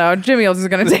draft. I don't know. Jimmy is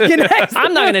going to take it next.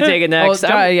 I'm not going to take it next.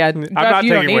 Well, I'm Josh, I'm not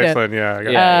you don't taking need Wasteland. Yeah. I got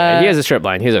it. Yeah, he has a strip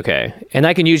line. He's okay. And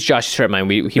I can use Josh's strip line.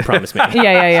 He promised me.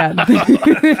 Yeah.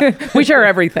 We share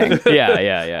everything.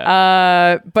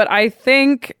 Yeah. But I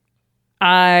think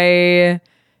I'm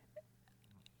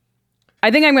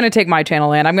going to take my channel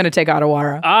land. I'm going to take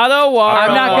Otawara. Otawara.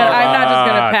 I'm not just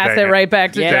going to pass dang it it. right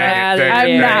back to Yeah,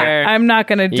 Jack. I'm not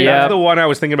going to do That's it. the one I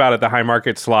was thinking about at the High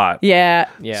Market slot. Yeah.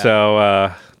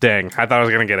 So, dang, I thought I was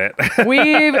going to get it.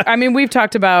 We've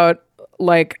talked about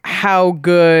like how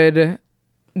good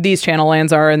these channel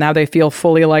lands are and how they feel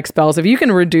fully like spells. If you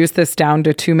can reduce this down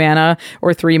to 2 mana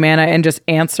or 3 mana and just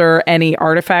answer any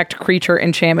artifact, creature,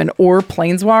 enchantment, or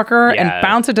planeswalker and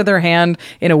bounce it to their hand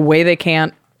in a way they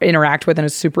can't interact with in a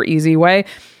super easy way,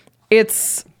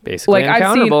 it's basically like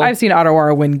uncounterable. I've seen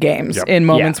Otawara win games in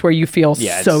moments where you feel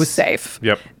so safe.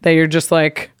 Yep. That you're just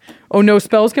like, oh, no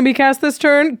spells can be cast this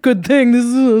turn? Good thing this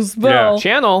is a spell. Yeah.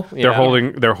 Channel. They're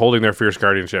holding their fierce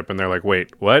guardianship, and they're like, "Wait,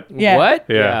 what? Yeah. What?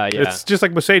 Yeah, it's just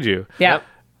like Boseiju. Yeah.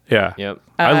 Yeah, Yep.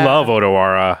 I love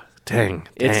Otawara. Dang,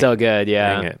 It's so good.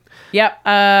 Yeah. Dang it. Yep.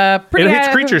 Pretty It hits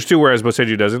high- creatures too, whereas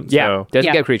Boseiju doesn't. Yeah. So. Doesn't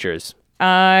Yeah. get creatures.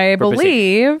 I Purposely.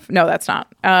 believe. No, that's not.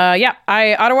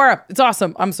 Otawara. It's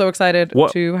awesome. I'm so excited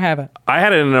to have it. I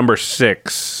had it in number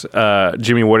 6.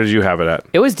 Jimmy, what did you have it at?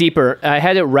 It was deeper. I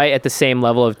had it right at the same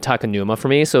level of Takanuma for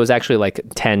me, so it was actually like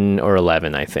 10 or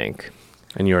 11, I think.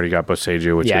 And you already got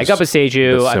Boseiju, which I is got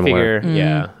Boseiju. I similar.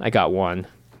 figure, I got one.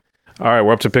 All right,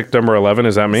 we're up to pick number 11.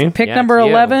 Is that me? Pick Yeah, number it's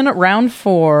you. 11, round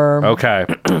 4. Okay.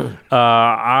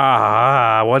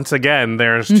 Once again,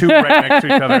 there's 2 right next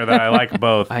to each other that I like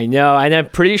both. I know, and I'm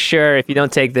pretty sure if you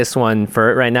don't take this one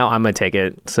for it right now, I'm going to take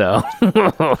it. So,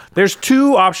 There's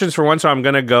 2 options for one, so I'm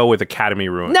going to go with Academy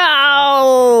Ruin.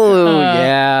 no!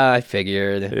 Yeah, I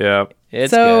figured. Yeah.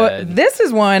 It's so good. this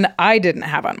is one I didn't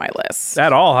have on my list.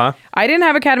 At all, huh? I didn't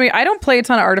have Academy. I don't play a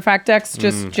ton of artifact decks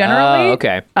just generally. Oh,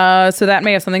 okay. So that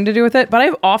may have something to do with it. But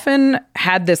I've often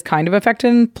had this kind of effect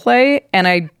in play, and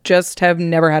I just have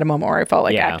never had a moment where I felt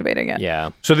like activating it.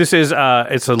 Yeah. So this is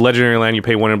it's a legendary land. You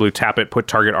pay 1 in blue, tap it, put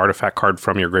target artifact card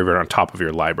from your graveyard on top of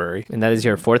your library. And that is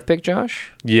your 4th pick,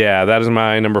 Josh? Yeah, that is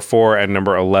my number 4 and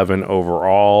number 11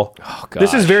 overall. Oh,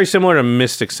 this is very similar to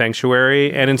Mystic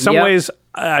Sanctuary, and in some ways,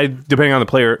 depending on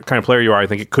the kind of player you are, I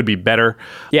think it could be better.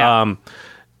 Yeah.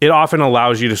 It often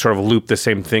allows you to sort of loop the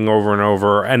same thing over and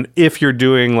over. And if you're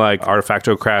doing like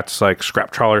Artifact-ocrats, like Scrap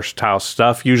Trawler style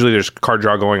stuff, usually there's card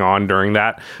draw going on during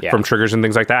that from triggers and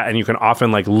things like that. And you can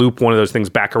often like loop one of those things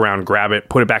back around, grab it,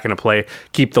 put it back into play,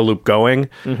 keep the loop going.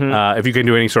 If you can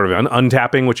do any sort of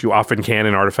untapping, which you often can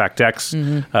in artifact decks.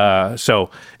 So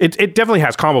it definitely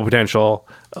has combo potential,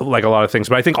 like a lot of things.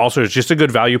 But I think also it's just a good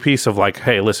value piece of like,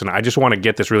 hey, listen, I just want to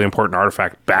get this really important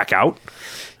artifact back out.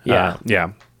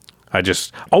 Yeah. I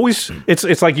just always,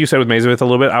 it's like you said with Mazavith a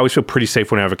little bit, I always feel pretty safe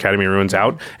when I have Academy Ruins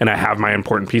out and I have my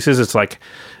important pieces. It's like,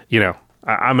 you know,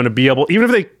 I'm going to be able, even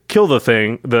if they kill the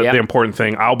thing, the important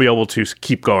thing, I'll be able to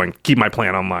keep going, keep my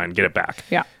plan online, get it back.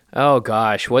 Yeah. Oh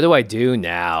gosh, what do I do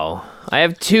now? I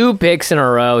have 2 picks in a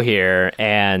row here,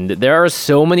 and there are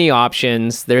so many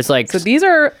options. There's like So these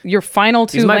are your final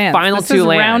 2 These are my lands. final this 2 is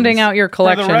lands. rounding out your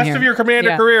collection For the rest here. of your Commander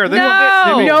Yeah. career.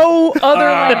 No other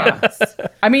lands.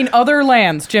 I mean, other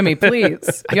lands, Jimmy,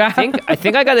 please. I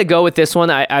think I got to go with this one.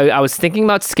 I was thinking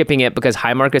about skipping it because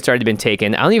High Market's already been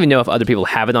taken. I don't even know if other people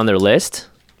have it on their list,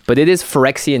 but it is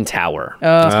Phyrexian Tower.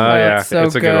 It's so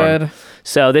it's a good one.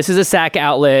 So this is a sack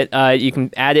outlet. You can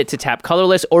add it to tap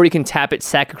colorless, or you can tap it,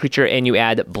 sack a creature, and you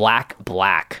add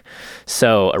black.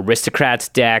 So Aristocrats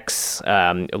decks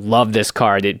love this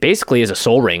card. It basically is a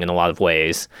Soul Ring in a lot of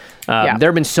ways. There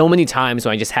have been so many times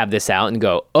when I just have this out and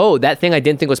go, oh, that thing I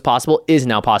didn't think was possible is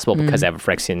now possible because I have a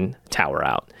Phyrexian Tower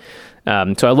out.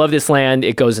 So I love this land.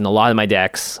 It goes in a lot of my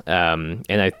decks. And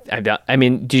I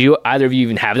mean, do you either of you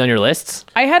even have it on your lists?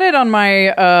 I had it on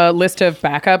my list of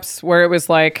backups where it was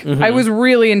like, I was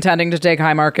really intending to take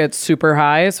High Market super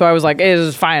high. So I was like, it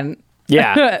is fine.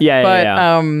 Yeah. But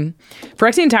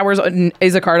Phyrexian Towers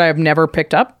is a card I've never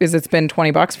picked up because it's been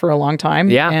 $20 for a long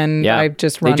time. And I've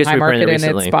just run High Market in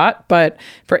its spot. But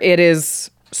it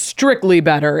is strictly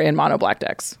better in mono black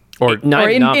decks. Or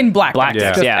in black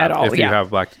decks just at all. If you have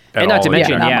black and not to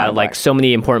mention, mono like black. so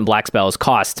many important black spells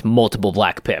cost multiple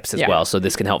black pips as well. So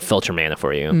this can help filter mana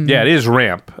for you. Yeah, it is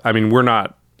ramp. I mean, we're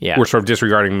sort of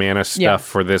disregarding mana stuff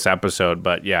for this episode,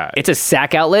 but it's a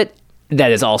sack outlet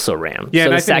that is also ramp. Yeah, so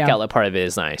and the I think- sack outlet part of it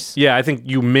is nice. Yeah, I think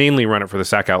you mainly run it for the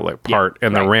sack outlet part,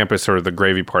 and the ramp is sort of the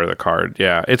gravy part of the card.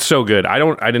 Yeah, it's so good.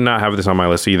 I did not have this on my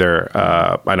list either.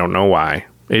 I don't know why.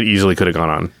 It easily could have gone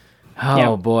on.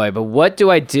 Oh boy, but what do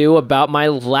I do about my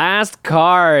last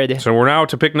card? So we're now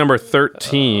to pick number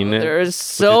 13. There's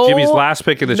so Jimmy's last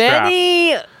pick of this draft.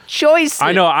 many choices.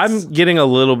 I know. I'm getting a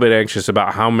little bit anxious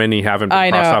about how many haven't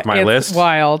been crossed off my it's list.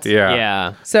 Wild.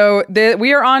 Yeah. So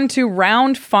we are on to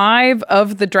round 5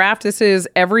 of the draft. This is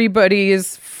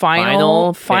everybody's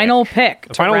final pick.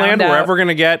 The final land we're ever going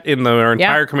to get in our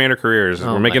entire Commander careers.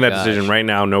 We're making that decision right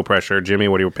now. No pressure. Jimmy,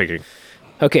 what are you picking?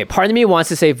 Okay, part of me wants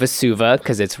to say Vesuva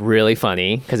because it's really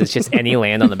funny because it's just any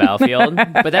land on the battlefield,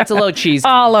 but that's a little cheesy.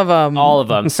 All of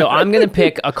them. So I'm going to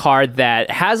pick a card that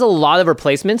has a lot of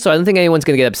replacements, so I don't think anyone's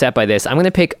going to get upset by this. I'm going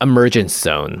to pick Emergence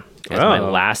Zone as my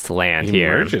last land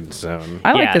here. Emergence Zone.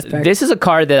 I like this pick. This is a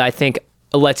card that I think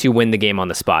lets you win the game on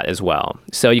the spot as well.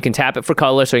 So you can tap it for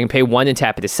color, so you can pay 1 and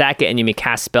tap it to sack it, and you may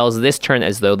cast spells this turn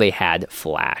as though they had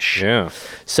flash. Yeah.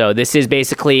 So this is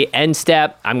basically end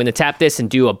step. I'm going to tap this and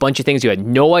do a bunch of things you had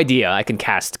no idea. I can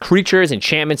cast creatures,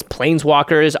 enchantments,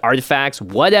 planeswalkers, artifacts,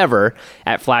 whatever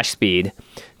at flash speed.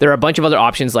 There are a bunch of other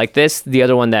options like this. The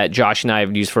other one that Josh and I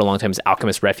have used for a long time is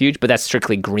Alchemist Refuge, but that's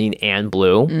strictly green and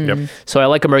blue. Yep. So I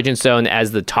like Emergence Zone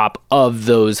as the top of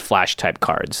those flash type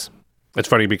cards. It's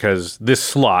funny because this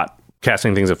slot,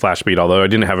 casting things at flash speed, although I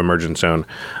didn't have Emergence Zone,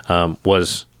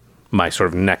 was my sort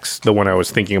of next, the one I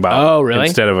was thinking about. Oh, really?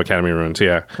 Instead of Academy Ruins,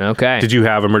 yeah. Okay. Did you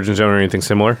have Emergence Zone or anything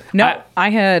similar? No, I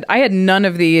had none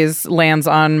of these lands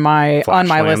on my Flash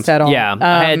lands. list at all. Yeah,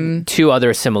 I had 2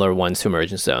 other similar ones to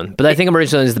Emergence Zone, but I think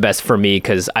Emergence Zone is the best for me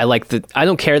because I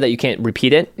don't care that you can't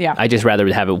repeat it. Yeah. I just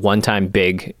rather have it one time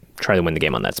big, try to win the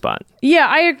game on that spot. Yeah,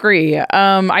 I agree.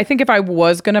 I think if I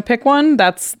was gonna pick one,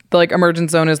 that's like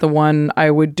Emergence Zone is the one I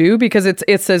would do because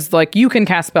it says like you can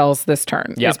cast spells this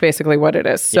turn. Yep. Is basically what it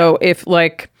is. So if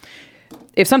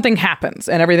something happens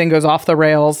and everything goes off the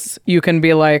rails, you can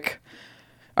be like,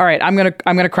 all right, I'm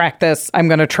gonna crack this. I'm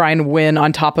gonna try and win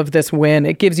on top of this win.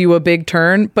 It gives you a big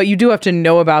turn, but you do have to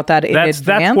know about that in advance.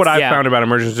 That's what I've found about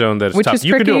Emergence Zone. That's Which tough. is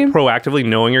You can do tricky. it proactively,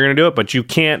 knowing you're going to do it, but you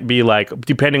can't be like,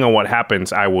 depending on what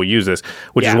happens, I will use this.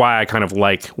 Which is why I kind of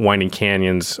like Winding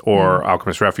Canyons or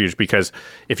Alchemist Refuge, because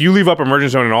if you leave up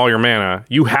Emergence Zone and all your mana,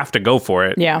 you have to go for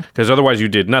it. Yeah. Because otherwise you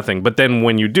did nothing. But then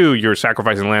when you do, you're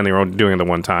sacrificing land that you're only doing it the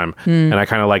one time. And I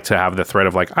kind of like to have the threat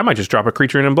of like, I might just drop a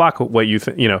creature in and block what you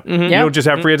you know. You don't just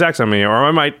have free attacks on me, or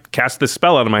I might cast this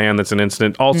spell out of my hand that's an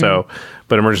instant also.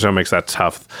 But Emergence Zone makes that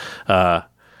tough. But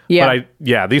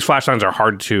these flash lines are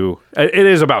hard to. It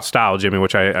is about style, Jimmy,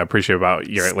 which I appreciate about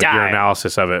your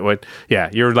analysis of it.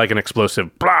 You're like an explosive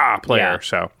player. Yeah.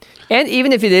 So, and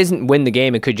even if it isn't win the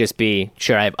game, it could just be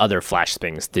sure I have other flash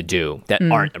things to do that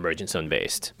aren't Emergence Zone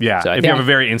based. Yeah, so if you have a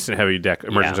very instant heavy deck,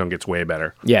 Emergence Zone gets way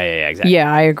better. Yeah, exactly.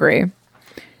 Yeah, I agree.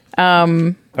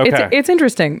 Okay. It's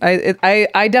interesting.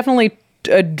 I definitely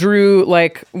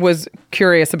was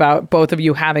curious about both of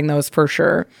you having those for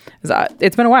sure.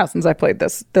 It's been a while since I played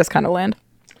this kind of land.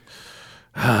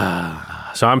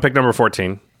 So I'm pick number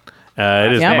 14.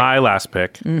 It is my last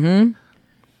pick. Mm-hmm.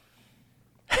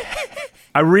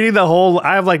 I'm reading the whole.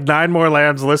 I have like 9 more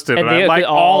lands listed, and I like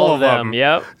all of them.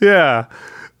 Yep. Yeah.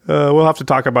 We'll have to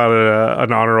talk about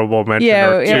an honorable mention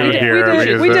or two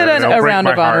here. We did a round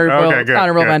of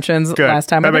honorable mentions Good. last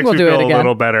time. That I think makes we'll me do feel it again. a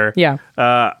little better. Yeah.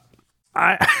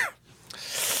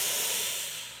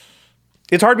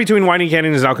 It's hard between Winding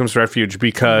Canyons and Alchemist Refuge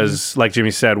because, like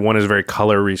Jimmy said, one is very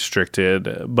color restricted,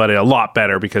 but a lot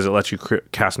better because it lets you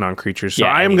cast non-creatures. So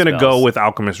I am going to go with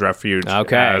Alchemist Refuge.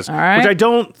 Okay. Which I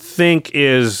don't think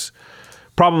is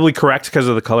probably correct because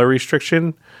of the color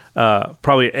restriction.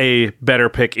 Probably a better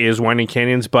pick is Winding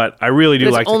Canyons, but I really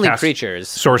do like to cast creatures,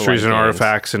 sorceries and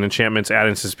artifacts and enchantments. Add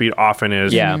instant speed often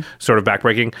is sort of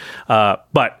backbreaking.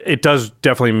 But it does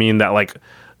definitely mean that like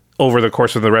over the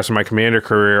course of the rest of my Commander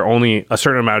career, only a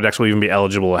certain amount of decks will even be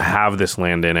eligible to have this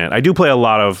land in it. I do play a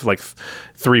lot of like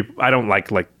 3. I don't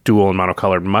like dual and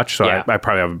monocolored much, so I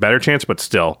probably have a better chance, but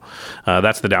still,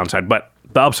 that's the downside. But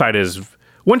the upside is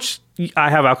once I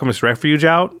have Alchemist Refuge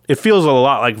out, it feels a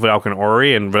lot like Vedalken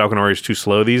Ori, and Vedalken Ori is too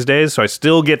slow these days, so I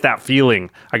still get that feeling.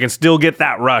 I can still get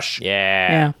that rush.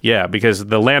 Yeah, because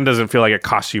the land doesn't feel like it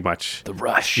costs you much. The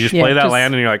rush. You just play that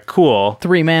land, and you're like, cool.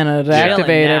 3 mana to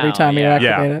activate every time you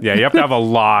activate it. Yeah, you have to have a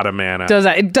lot of mana.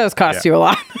 It does cost you a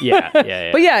lot. Yeah.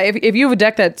 But if you have a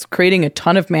deck that's creating a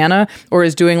ton of mana or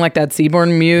is doing like that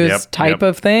Seaborn Muse type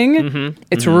of thing,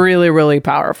 it's really, really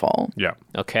powerful. Yeah.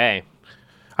 Okay.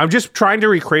 I'm just trying to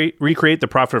recreate the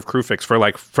Prophet of Kruphix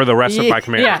for the rest of my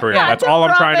Commander career. That's all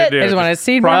I'm trying to do. I just want to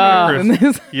see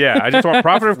I just want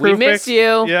Prophet of Kruphix. We miss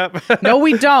you. Yep. No,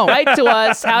 we don't. Write to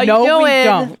us. How no, you doing?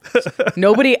 we don't.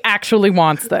 Nobody actually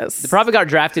wants this. The Prophet got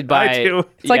drafted by. I do.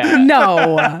 It's like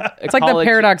no. It's like the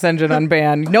Paradox Engine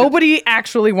unbanned. Nobody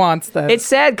actually wants this. It's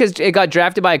sad because it got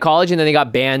drafted by a college and then they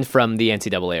got banned from the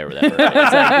NCAA or whatever. It's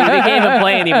like, they can't even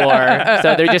play anymore,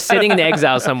 so they're just sitting in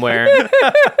exile somewhere.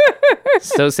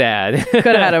 So sad. Could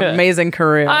have had an amazing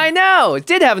career. I know. It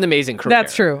did have an amazing career.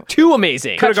 That's true. Too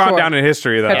amazing. Could have gone down in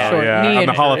history, though. On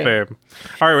the Hall of Fame.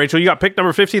 All right, Rachel, you got pick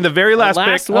number 15, the very last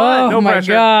pick. One. No my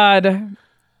pressure. God.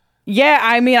 Yeah,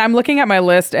 I mean, I'm looking at my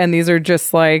list, and these are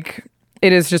just like,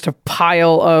 it is just a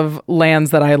pile of lands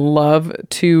that I love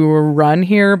to run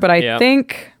here, but I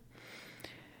think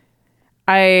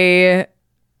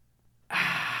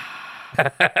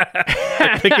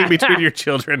picking between your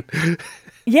children.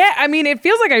 Yeah, I mean, it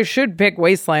feels like I should pick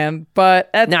Wasteland, but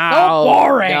that's so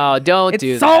boring. No, don't it's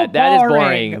do so that. That is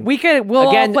boring. We'll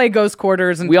all play Ghost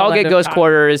Quarters. We all get Ghost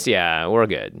Quarters. Yeah, we're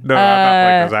good. No, I'm not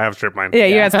playing those. I have Strip Mine. Yeah,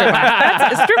 you got Strip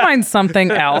Mine. Strip Mine's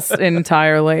something else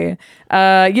entirely.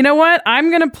 You know what? I'm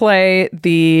going to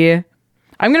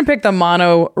pick the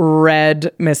mono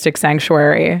red Mystic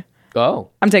Sanctuary. Oh.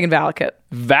 I'm taking Valakut.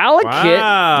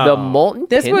 Valakut, the Molten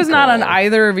This Pinnacle. was not on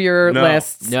either of your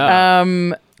lists.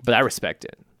 No. But I respect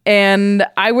it. And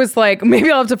I was like,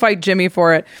 maybe I'll have to fight Jimmy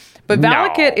for it. But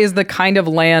Valakut is the kind of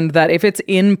land that if it's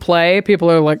in play, people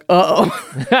are like, uh-oh.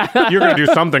 You're going to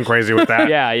do something crazy with that.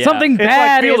 Yeah. Something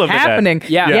bad is happening.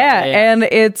 Yeah. And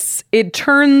it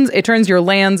turns your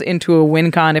lands into a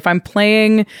win con. If I'm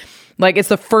playing, like, it's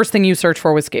the first thing you search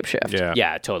for with Scape Shift.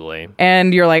 Yeah, totally.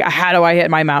 And you're like, how do I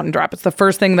hit my mountain drop? It's the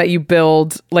first thing that you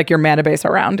build, like, your mana base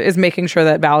around, is making sure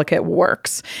that Valakut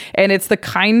works. And it's the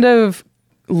kind of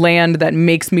land that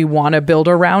makes me want to build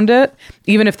around it,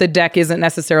 even if the deck isn't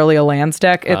necessarily a lands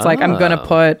deck. It's like I'm gonna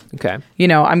put,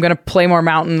 I'm gonna play more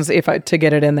mountains to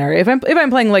get it in there. If I'm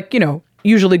playing like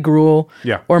usually Gruul,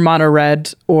 or mono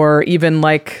red, or even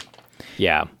like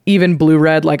even blue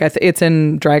red, like it's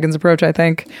in Dragon's Approach, I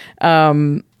think.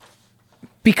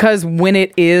 because when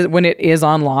it is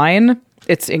online,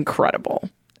 it's incredible.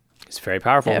 It's very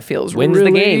powerful. It feels Wins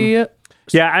really, the game.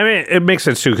 Yeah, I mean, it makes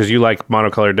sense too because you like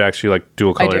monocolored decks, you like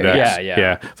dual color do, decks.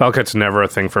 yeah. Velcut's never a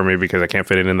thing for me because I can't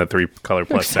fit it in the 3-color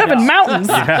plus set. 7 mountains.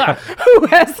 Who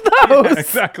has those?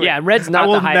 Exactly. Yeah, red's not I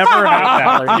will the highest. never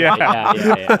have that.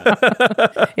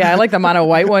 Yeah. Yeah, I like the mono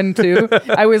white one too.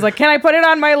 I was like, can I put it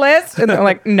on my list? And they're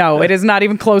like, no, it is not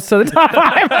even close to the top 5.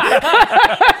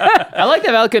 I like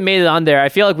that Velcut made it on there. I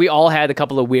feel like we all had a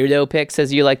couple of weirdo picks,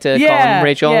 as you like to call them,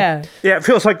 Rachel. Yeah. Yeah, it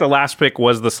feels like the last pick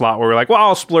was the slot where we're like, well,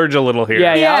 I'll splurge a little here.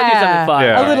 Yeah, I'll do something fun.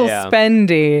 Yeah. A little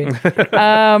spendy.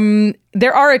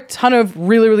 There are a ton of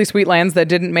really, really sweet lands that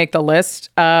didn't make the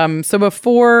list. So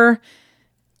before...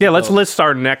 Yeah, let's list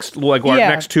our next, our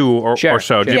next two or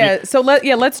so. Jimmy? Yeah, so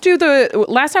let's do the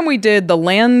last time we did the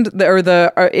land or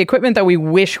the equipment that we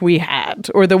wish we had,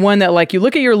 or the one that like you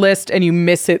look at your list and you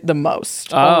miss it the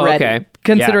most already. Okay.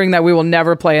 Considering that we will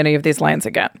never play any of these lands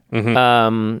again.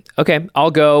 Okay, I'll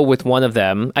go with one of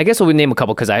them. I guess we'll name a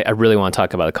couple because I really want to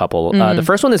talk about a couple. The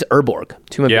first one is Urborg,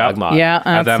 Tomb of Yawgmoth. Yeah,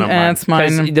 that's mine.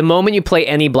 Because the moment you play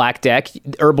any black deck,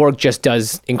 Urborg just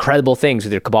does incredible things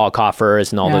with your Cabal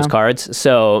Coffers and all those cards.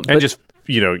 So, And just,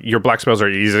 your black spells are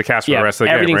easy to cast for the rest of the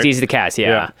game, everything's right? easy to cast,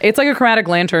 It's like a chromatic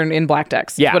lantern in black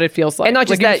decks. That's what it feels like. And not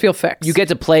just like, that, you just feel fixed. you get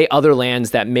to play other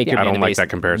lands that make your I don't mana like base that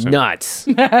comparison. nuts.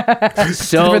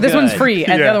 So this one's good. free,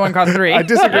 and the other one costs 3. I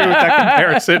disagree with that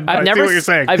comparison. I see what you're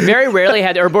saying. I very rarely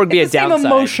had Urborg be a Same downside.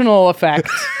 emotional effect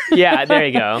Yeah, there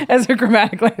you go. as a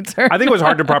chromatic lantern. I think it was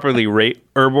hard to properly rate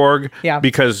Urborg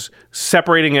because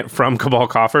separating it from Cabal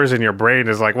Coffers in your brain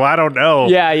is like, well, I don't know.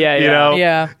 Yeah. You know?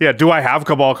 Yeah. Do I have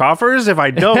Cabal Coffers? If I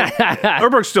don't,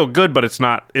 Urborg's still good, but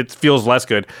it feels less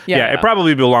good. Yeah. It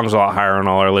probably belongs a lot higher on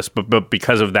all our lists, but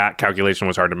because of that, calculation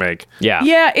was hard to make.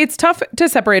 Yeah, it's tough to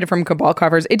separate it from Cabal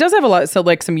Coffers. It does have a lot, so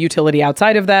like some utility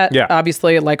outside of that. Yeah.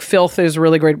 Obviously, like Filth is a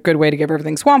really good way to give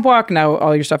everything Swamp Walk. Now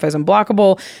all your stuff is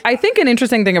unblockable. I think an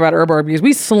interesting thing about Urborg, because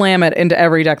we slam it into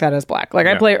every deck that is black. Like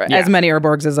I play as many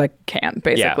Urborgs as I can,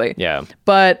 basically. Yeah.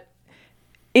 But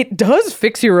it does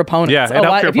fix your opponents Yeah, it a helps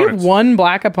lot. your If you have opponents. one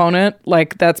black opponent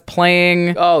like that's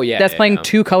playing, that's playing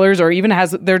 2 colors, or even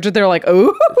they're like,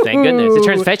 oh, thank goodness it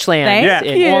turns fetch land. Thank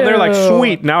Yeah. you. Well, they're like,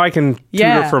 sweet. Now I can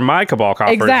tutor for my Cabal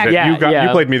Coffers. Exactly. that you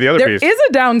played me the other There piece. is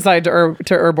a downside to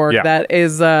Urborg that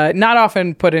is not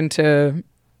often put into.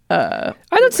 I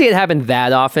don't see it happen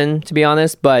that often, to be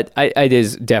honest, but it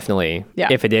is definitely,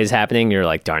 if it is happening, you're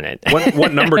like, darn it.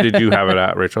 What number did you have it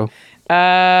at, Rachel?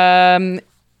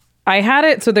 I had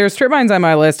it, so there's strip mines on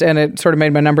my list, and it sort of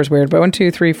made my numbers weird, but 1,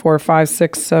 2, 3, 4, 5,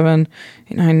 6, 7,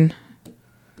 8, 9,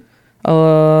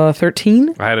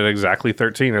 13? I had it exactly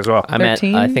 13 as well. I'm at,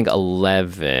 13? I think,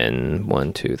 11.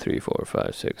 1, 2, 3, 4,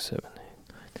 5, 6, 7.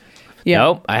 Yeah.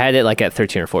 Nope, I had it like at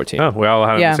 13 or 14. Oh, we all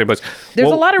had it in the same place. There's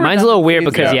a lot of Mine's a little weird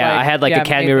because, redundancies, I had like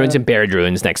Academy Ruins and Buried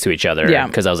Ruins next to each other. Yeah.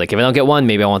 Because I was like, if I don't get one,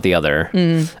 maybe I want the other.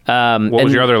 What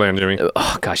was your other land, Jimmy?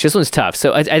 Oh, gosh, this one's tough.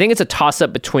 So I think it's a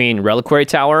toss-up between Reliquary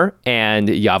Tower and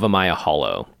Yavimaya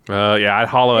Hollow. I'd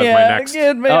Hollow as my next.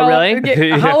 Oh,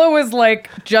 really? Hollow is like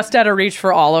just out of reach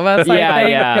for all of us.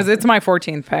 Yeah. Because it's my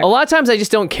 14th pick. A lot of times I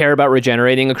just don't care about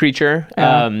regenerating a creature.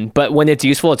 But when it's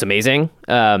useful, it's amazing.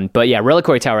 But yeah,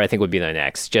 Reliquary Tower I think would be the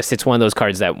next. Just it's one of those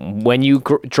cards that when you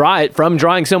draw it from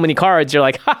drawing so many cards, you're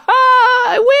like, ha ha,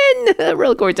 I win!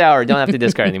 Reliquary Tower. Don't have to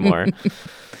discard anymore.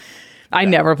 I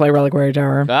never play Reliquary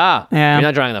Tower. Yeah. You're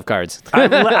not drawing enough cards. I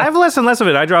have less and less of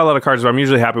it. I draw a lot of cards, but I'm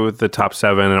usually happy with the top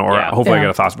 7, or hopefully I get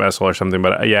a Thoughts Vessel or something.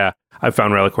 But I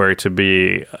found Reliquary to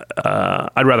be.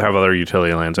 I'd rather have other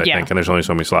utility lands, I think, and there's only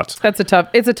so many slots. It's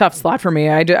a tough slot for me.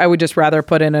 I would just rather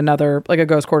put in another, like a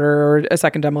Ghost Quarter or a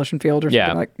second Demolition Field or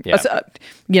something like,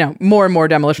 more and more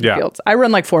Demolition Fields. I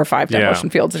run like 4 or 5 Demolition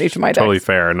Fields in each of my decks. Totally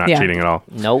fair, not cheating at all.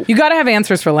 Nope. You got to have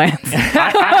answers for lands.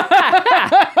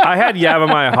 I had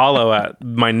Yavimaya Hollow at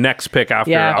my next pick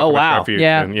after Alchemist Refuge.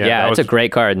 Yeah, it's a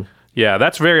great card. Yeah,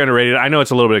 that's very underrated. I know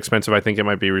it's a little bit expensive. I think it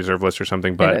might be reserve list or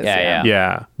something, but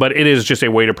Yeah. But it is just a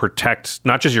way to protect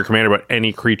not just your commander, but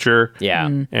any creature. Yeah.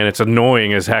 And it's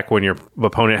annoying as heck when your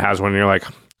opponent has one and you're like,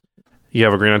 you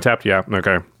have a green untapped? Yeah,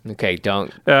 okay. Okay,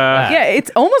 don't.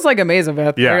 It's almost like a Maze of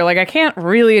Ith. Yeah. You're like, I can't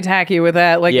really attack you with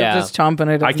that. Like, you'll just chomp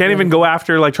and it. I can't even go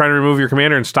after like trying to remove your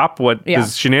commander and stop what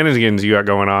this shenanigans you got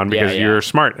going on because you're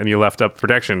smart and you left up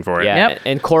protection for it. Yeah, Yep.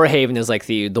 and Korra Haven is like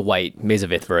the white Maze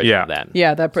of Ith version of that.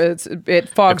 Yeah, it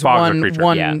fogs a one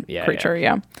creature.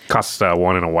 creature. Costs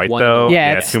 1 and a white One. though.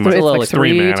 Yeah, it's too much. It's little like 3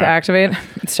 3 mana. to activate.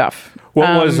 It's tough.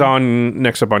 What was on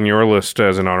next up on your list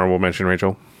as an honorable mention,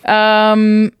 Rachel?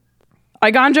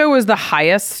 Iganjo was the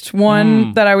highest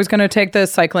one that I was going to take. The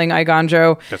cycling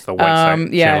Iganjo. That's the white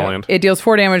channel land. It deals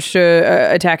 4 damage to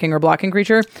attacking or blocking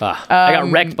creature. I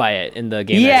got wrecked by it in the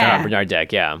game that's on Bernard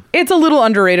deck. Yeah, it's a little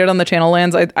underrated on the channel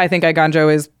lands. I think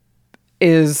Iganjo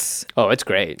is it's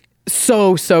great.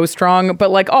 So strong, but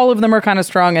like all of them are kind of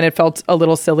strong, and it felt a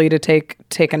little silly to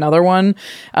take another one.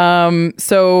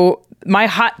 So my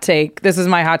hot take. This is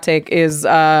my hot take. Is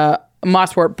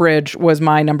Mosswort Bridge was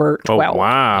my number 12. Oh,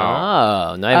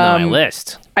 wow. Oh, not even on my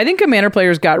list. I think Commander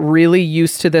players got really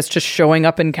used to this just showing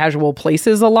up in casual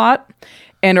places a lot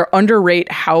and are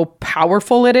underrate how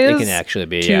powerful it is. It can actually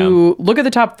be, to look at the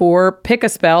top 4, pick a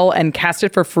spell, and cast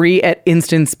it for free at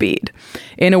instant speed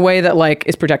in a way that like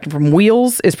is protected from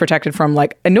wheels, is protected from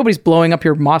like, and nobody's blowing up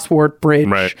your Mosswort Bridge,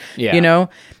 right. You know?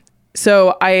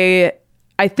 So I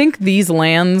think these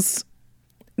lands,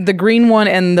 the green one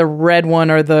and the red one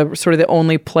are the sort of the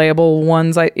only playable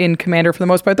ones in Commander for the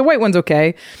most part. The white one's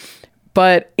okay,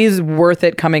 but is worth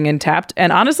it coming in tapped.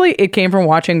 And honestly, it came from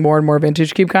watching more and more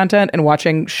Vintage Cube content and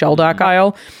watching Shelldock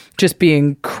Isle just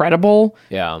being credible.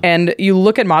 Yeah. And you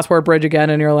look at Mosswort Bridge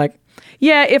again and you're like,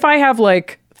 yeah, if I have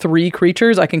like 3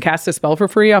 creatures, I can cast a spell for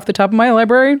free off the top of my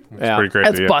library. That's pretty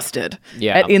crazy. That's busted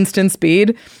Yeah. at instant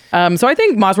speed. So I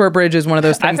think Mosswort Bridge is one of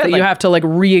those things that you have to like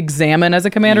re-examine as a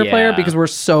Commander player because we're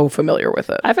so familiar with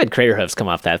it. I've had Crater Hoofs come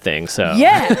off that thing, so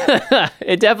yeah,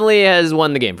 it definitely has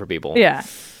won the game for people. Yeah.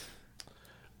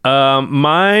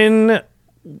 Mine,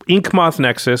 Inkmoth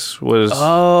Nexus was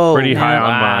pretty high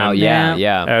on mine.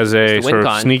 Yeah. As a sort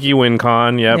of sneaky win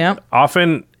con. Yep.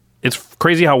 Often, it's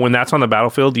crazy how when that's on the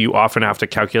battlefield, you often have to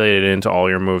calculate it into all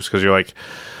your moves because you're like,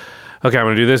 okay, I'm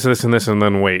going to do this, this, and this, and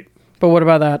then wait. But what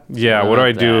about that? Yeah, what do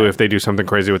I do if they do something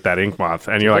crazy with that Inkmoth?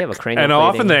 And you're like, and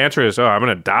often the answer is, I'm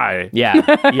going to die. Yeah.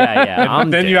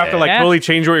 And then you have to like totally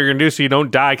change what you're going to do so you don't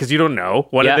die because you don't know.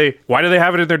 Why do they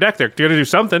have it in their deck? They're going to do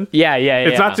something. Yeah.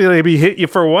 It's not to be hit you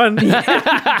for one. So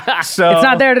it's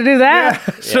not there to do that.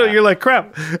 Yeah. So you're like,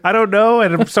 crap, I don't know.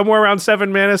 And somewhere around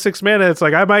 7 mana, 6 mana, it's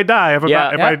like I might die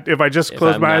if I just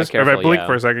close my eyes or if I blink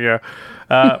for a second. Yeah.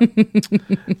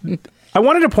 I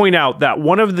wanted to point out that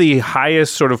one of the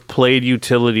highest sort of played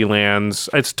utility lands,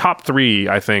 it's top 3,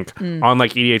 I think, on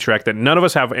like EDH Rec that none of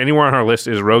us have anywhere on our list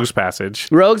is Rogue's Passage.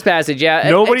 Rogue's Passage, yeah.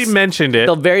 Nobody mentioned it.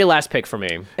 The very last pick for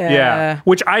me. Yeah.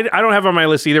 Which I don't have on my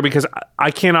list either because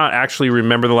I cannot actually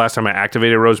remember the last time I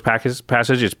activated Rogue's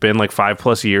Passage. It's been like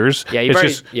 5+ years. Yeah,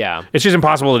 it's just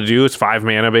impossible to do. It's 5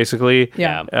 mana basically.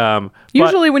 Yeah.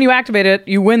 Usually when you activate it,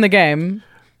 you win the game.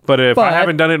 But if I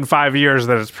haven't done it in 5 years,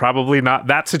 then it's probably not.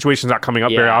 That situation's not coming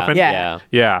up very often.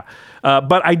 Yeah.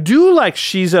 But I do like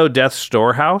Shizo Death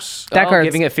Storehouse. That card's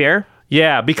giving it fear.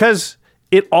 Yeah, because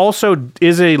it also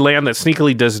is a land that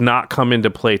sneakily does not come into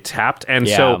play tapped, and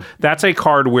so that's a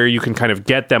card where you can kind of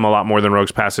get them a lot more than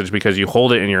Rogue's Passage because you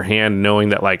hold it in your hand, knowing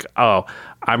that like, oh,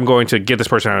 I'm going to get this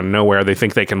person out of nowhere. They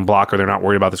think they can block or they're not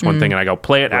worried about this one thing. And I go,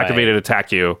 play it, activate it,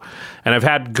 attack you. And I've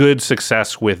had good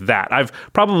success with that. I've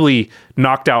probably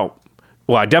knocked out,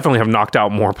 I definitely have knocked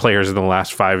out more players in the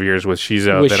last 5 years with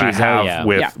Shizo than I have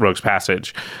with Rogue's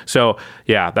Passage. So,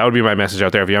 that would be my message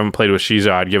out there. If you haven't played with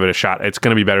Shizo, I'd give it a shot. It's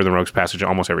going to be better than Rogue's Passage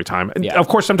almost every time. Yeah. Of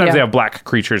course, sometimes they have black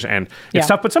creatures and it's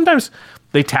tough, but sometimes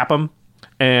they tap them.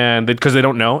 And because they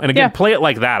don't know. And again, play it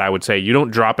like that, I would say. You don't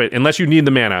drop it unless you need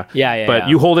the mana. But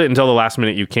you hold it until the last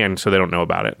minute you can so they don't know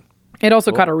about it. It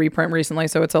also caught a reprint recently,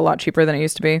 so it's a lot cheaper than it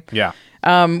used to be. Yeah.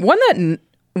 One that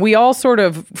we all sort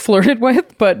of flirted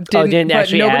with, but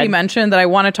nobody mentioned that I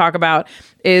want to talk about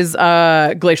is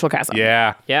Glacial Chasm.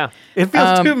 Yeah. It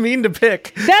feels too mean to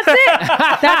pick. That's it.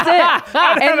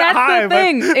 And that's the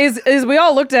thing is we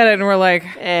all looked at it and we're like,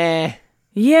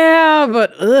 yeah,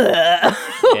 but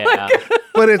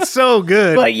but it's so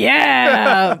good. But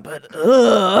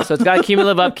So it's got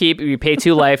cumulative upkeep. You pay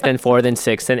 2 life, then 4, then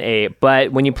 6, then 8.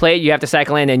 But when you play it, you have to sack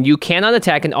a land, and you cannot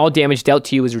attack, and all damage dealt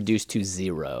to you is reduced to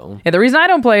 0. Yeah, the reason I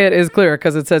don't play it is clear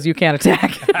because it says you can't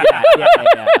attack.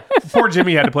 Poor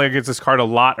Jimmy had to play against this card a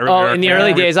lot earlier. Oh, in the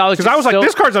early days, I was like,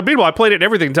 this card's unbeatable. I played it and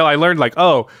everything until I learned, like,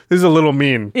 oh, this is a little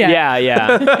mean. Yeah.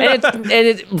 and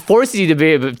it forces you to be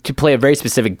able to play a very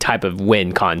specific type of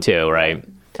win con too, right?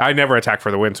 I never attack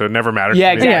for the win, so it never matters.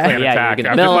 Yeah, to me. exactly.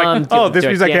 I'm just like, oh, this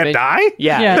means I can't die?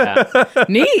 Yeah.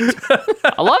 Neat.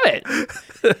 I love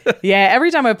it. Yeah,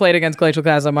 every time I played against Glacial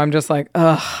Chasm, I'm just like,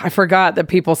 ugh, I forgot that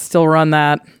people still run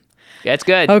that. Yeah, it's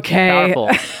good. Okay. Powerful.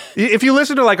 If you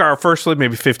listen to like our first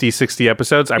maybe 50, 60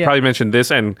 episodes, I probably mentioned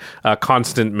this and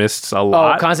Constant Mists a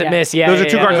lot. Constant Mists. Yeah. Those are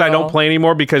two cards I don't play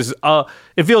anymore because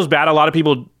it feels bad. A lot of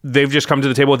people, they've just come to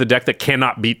the table with a deck that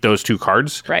cannot beat those two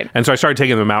cards. Right. And so I started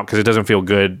taking them out because it doesn't feel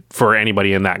good for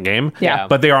anybody in that game. Yeah.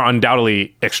 But they are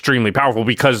undoubtedly extremely powerful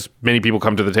because many people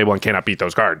come to the table and cannot beat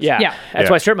those cards. Yeah. Yeah. That's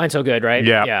why Strip Mine's so good, right?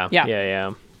 Yeah.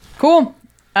 Yeah. Cool.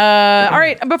 All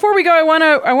right. Before we go, I want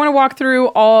to walk through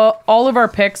all of our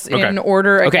picks in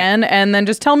order again, and then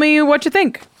just tell me what you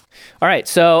think. All right,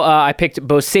 so I picked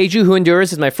Boseiju Who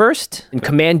Endures as my first, and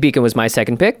Command Beacon was my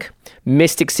second pick,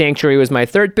 Mystic Sanctuary was my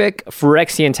third pick,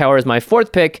 Phyrexian Tower is my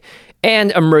fourth pick, and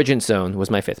Emergent Zone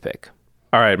was my fifth pick.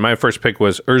 All right, my first pick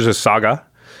was Urza Saga.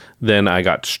 Then I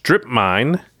got Strip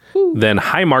Mine, then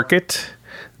High Market,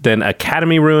 then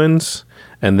Academy Ruins,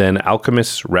 and then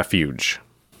Alchemist's Refuge.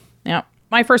 Yeah.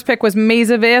 My first pick was Maze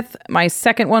of Ith. My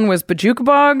second one was Bojuka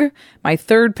Bog. My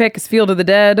third pick is Field of the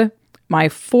Dead. My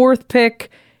fourth pick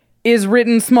is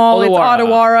written small. Odawara. It's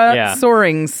Odawara, Yeah.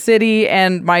 Soaring City.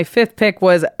 And my fifth pick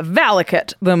was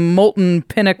Valakut, the Molten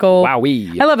Pinnacle.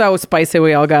 Wowee. I love how spicy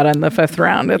we all got in the fifth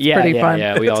round. It's pretty fun.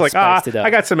 Yeah, we It's all like, spiced it up.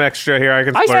 I got some extra here. I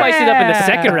can I splurge. spiced it up in the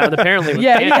second round, apparently. With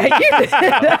Yeah, Phantom. you did.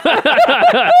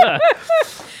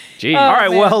 Jeez. All right,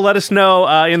 well, let us know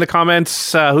in the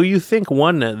comments who you think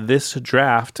won this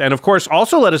draft. And of course,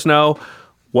 also let us know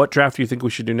what draft you think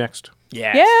we should do next.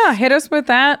 Yeah, hit us with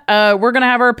that. We're going to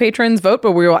have our patrons vote,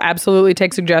 but we will absolutely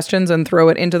take suggestions and throw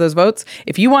it into those votes.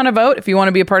 If you want to vote, if you want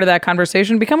to be a part of that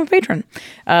conversation, become a patron.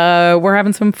 We're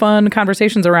having some fun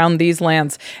conversations around these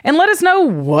lands. And let us know,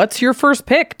 what's your first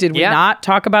pick? Did we not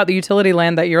talk about the utility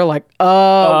land that you're like,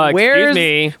 excuse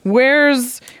me.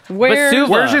 Where's Basuva.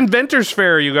 Where's Inventors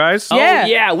Fair, you guys? Yeah. Oh,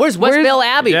 yeah. Where's Westvale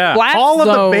Abbey? Yeah. Blast Hall of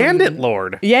Zone. the Bandit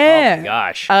Lord. Yeah. Oh, my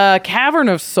gosh. Cavern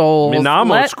of Souls.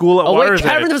 Minamo, School at Oh, wait, Water's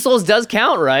Cavern Edge. of Souls does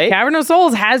count, right? Cavern of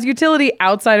Souls has utility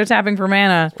outside of tapping for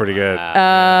mana. Pretty good.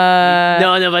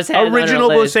 None of us had Original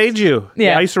Boseiju.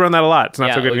 Yeah. I used to run that a lot. It's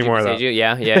not so good anymore, though.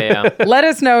 Yeah. Let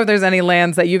us know if there's any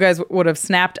lands that you guys would have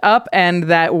snapped up and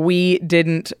that we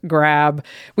didn't grab.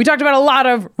 We talked about a lot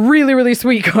of really, really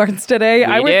sweet cards today.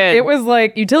 did. It was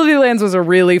like utility lands was a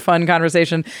really fun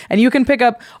conversation. And you can pick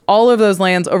up all of those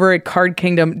lands over at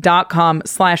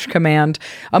cardkingdom.com/command,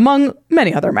 among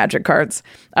many other Magic cards.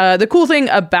 The cool thing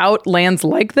about lands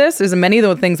like this is many of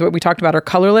the things that we talked about are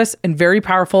colorless and very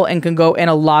powerful and can go in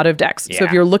a lot of decks. So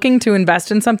if you're looking to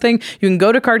invest in something, you can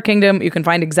go to Card Kingdom. You can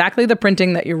find exactly the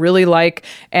printing that you really like.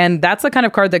 And that's the kind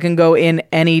of card that can go in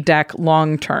any deck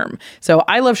long term. So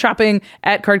I love shopping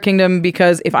at Card Kingdom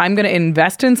because if I'm going to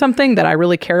invest in something that I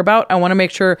really care about, I want to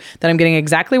make sure that I'm getting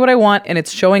exactly what I want and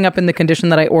it's showing up in the condition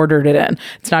that I ordered it in.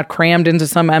 It's not crammed into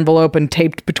some envelope and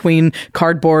taped between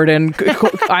cardboard and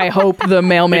I hope the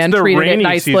mailman It's the treated it rainy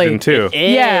nicely. season, too.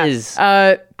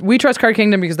 Yeah. We trust Card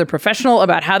Kingdom because they're professional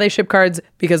about how they ship cards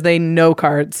because they know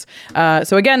cards.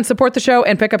 So again, support the show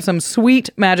and pick up some sweet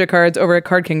Magic cards over at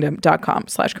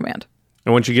cardkingdom.com/command.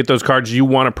 And once you get those cards, you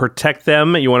want to protect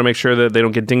them. You want to make sure that they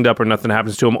don't get dinged up or nothing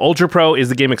happens to them. Ultra Pro is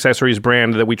the game accessories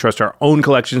brand that we trust our own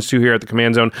collections to here at the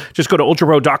Command Zone. Just go to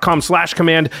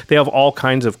ultrapro.com/command. They have all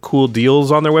kinds of cool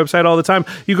deals on their website all the time.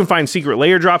 You can find secret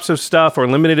layer drops of stuff or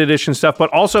limited edition stuff, but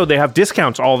also they have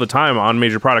discounts all the time on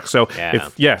major products. So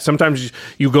sometimes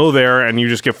you go there and you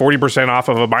just get 40% off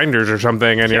of a binders or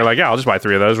something, and you're like, I'll just buy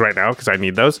 3 of those right now because I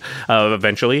need those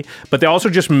eventually. But they also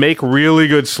just make really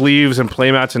good sleeves and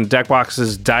playmats and deck boxes,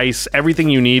 dice, everything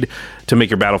you need to make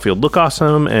your battlefield look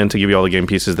awesome and to give you all the game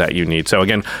pieces that you need. So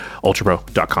again,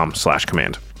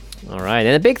 ultrapro.com/command. All right,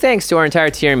 and a big thanks to our entire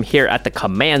team here at the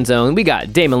Command Zone. We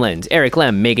got Damon Lenz, Eric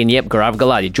Lem, Megan Yip, Gaurav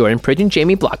Galati, Jordan Pridgen,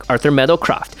 Jamie Block, Arthur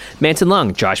Meadowcroft, Manson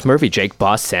Lung, Josh Murphy, Jake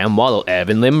Boss, Sam Waddle,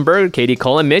 Evan Limberg, Katie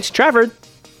Cullen, Mitch Trevor.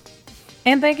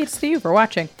 And thank you to you for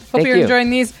watching. Hope Thank you're you. enjoying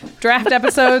these draft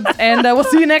episodes, and we'll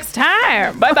see you next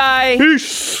time. Bye-bye.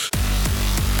 Peace.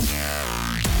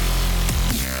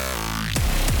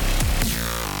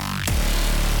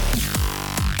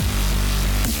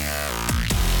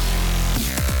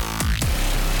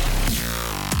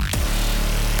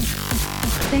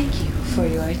 Thank you for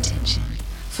your attention.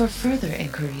 For further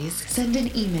inquiries, send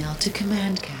an email to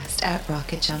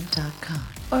commandcast@rocketjump.com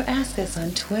or ask us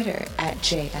on Twitter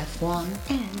 @JFWong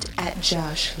and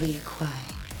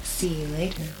 @JoshLeeQuai. See you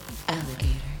later,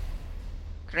 alligator.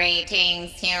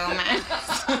 Greetings, humans.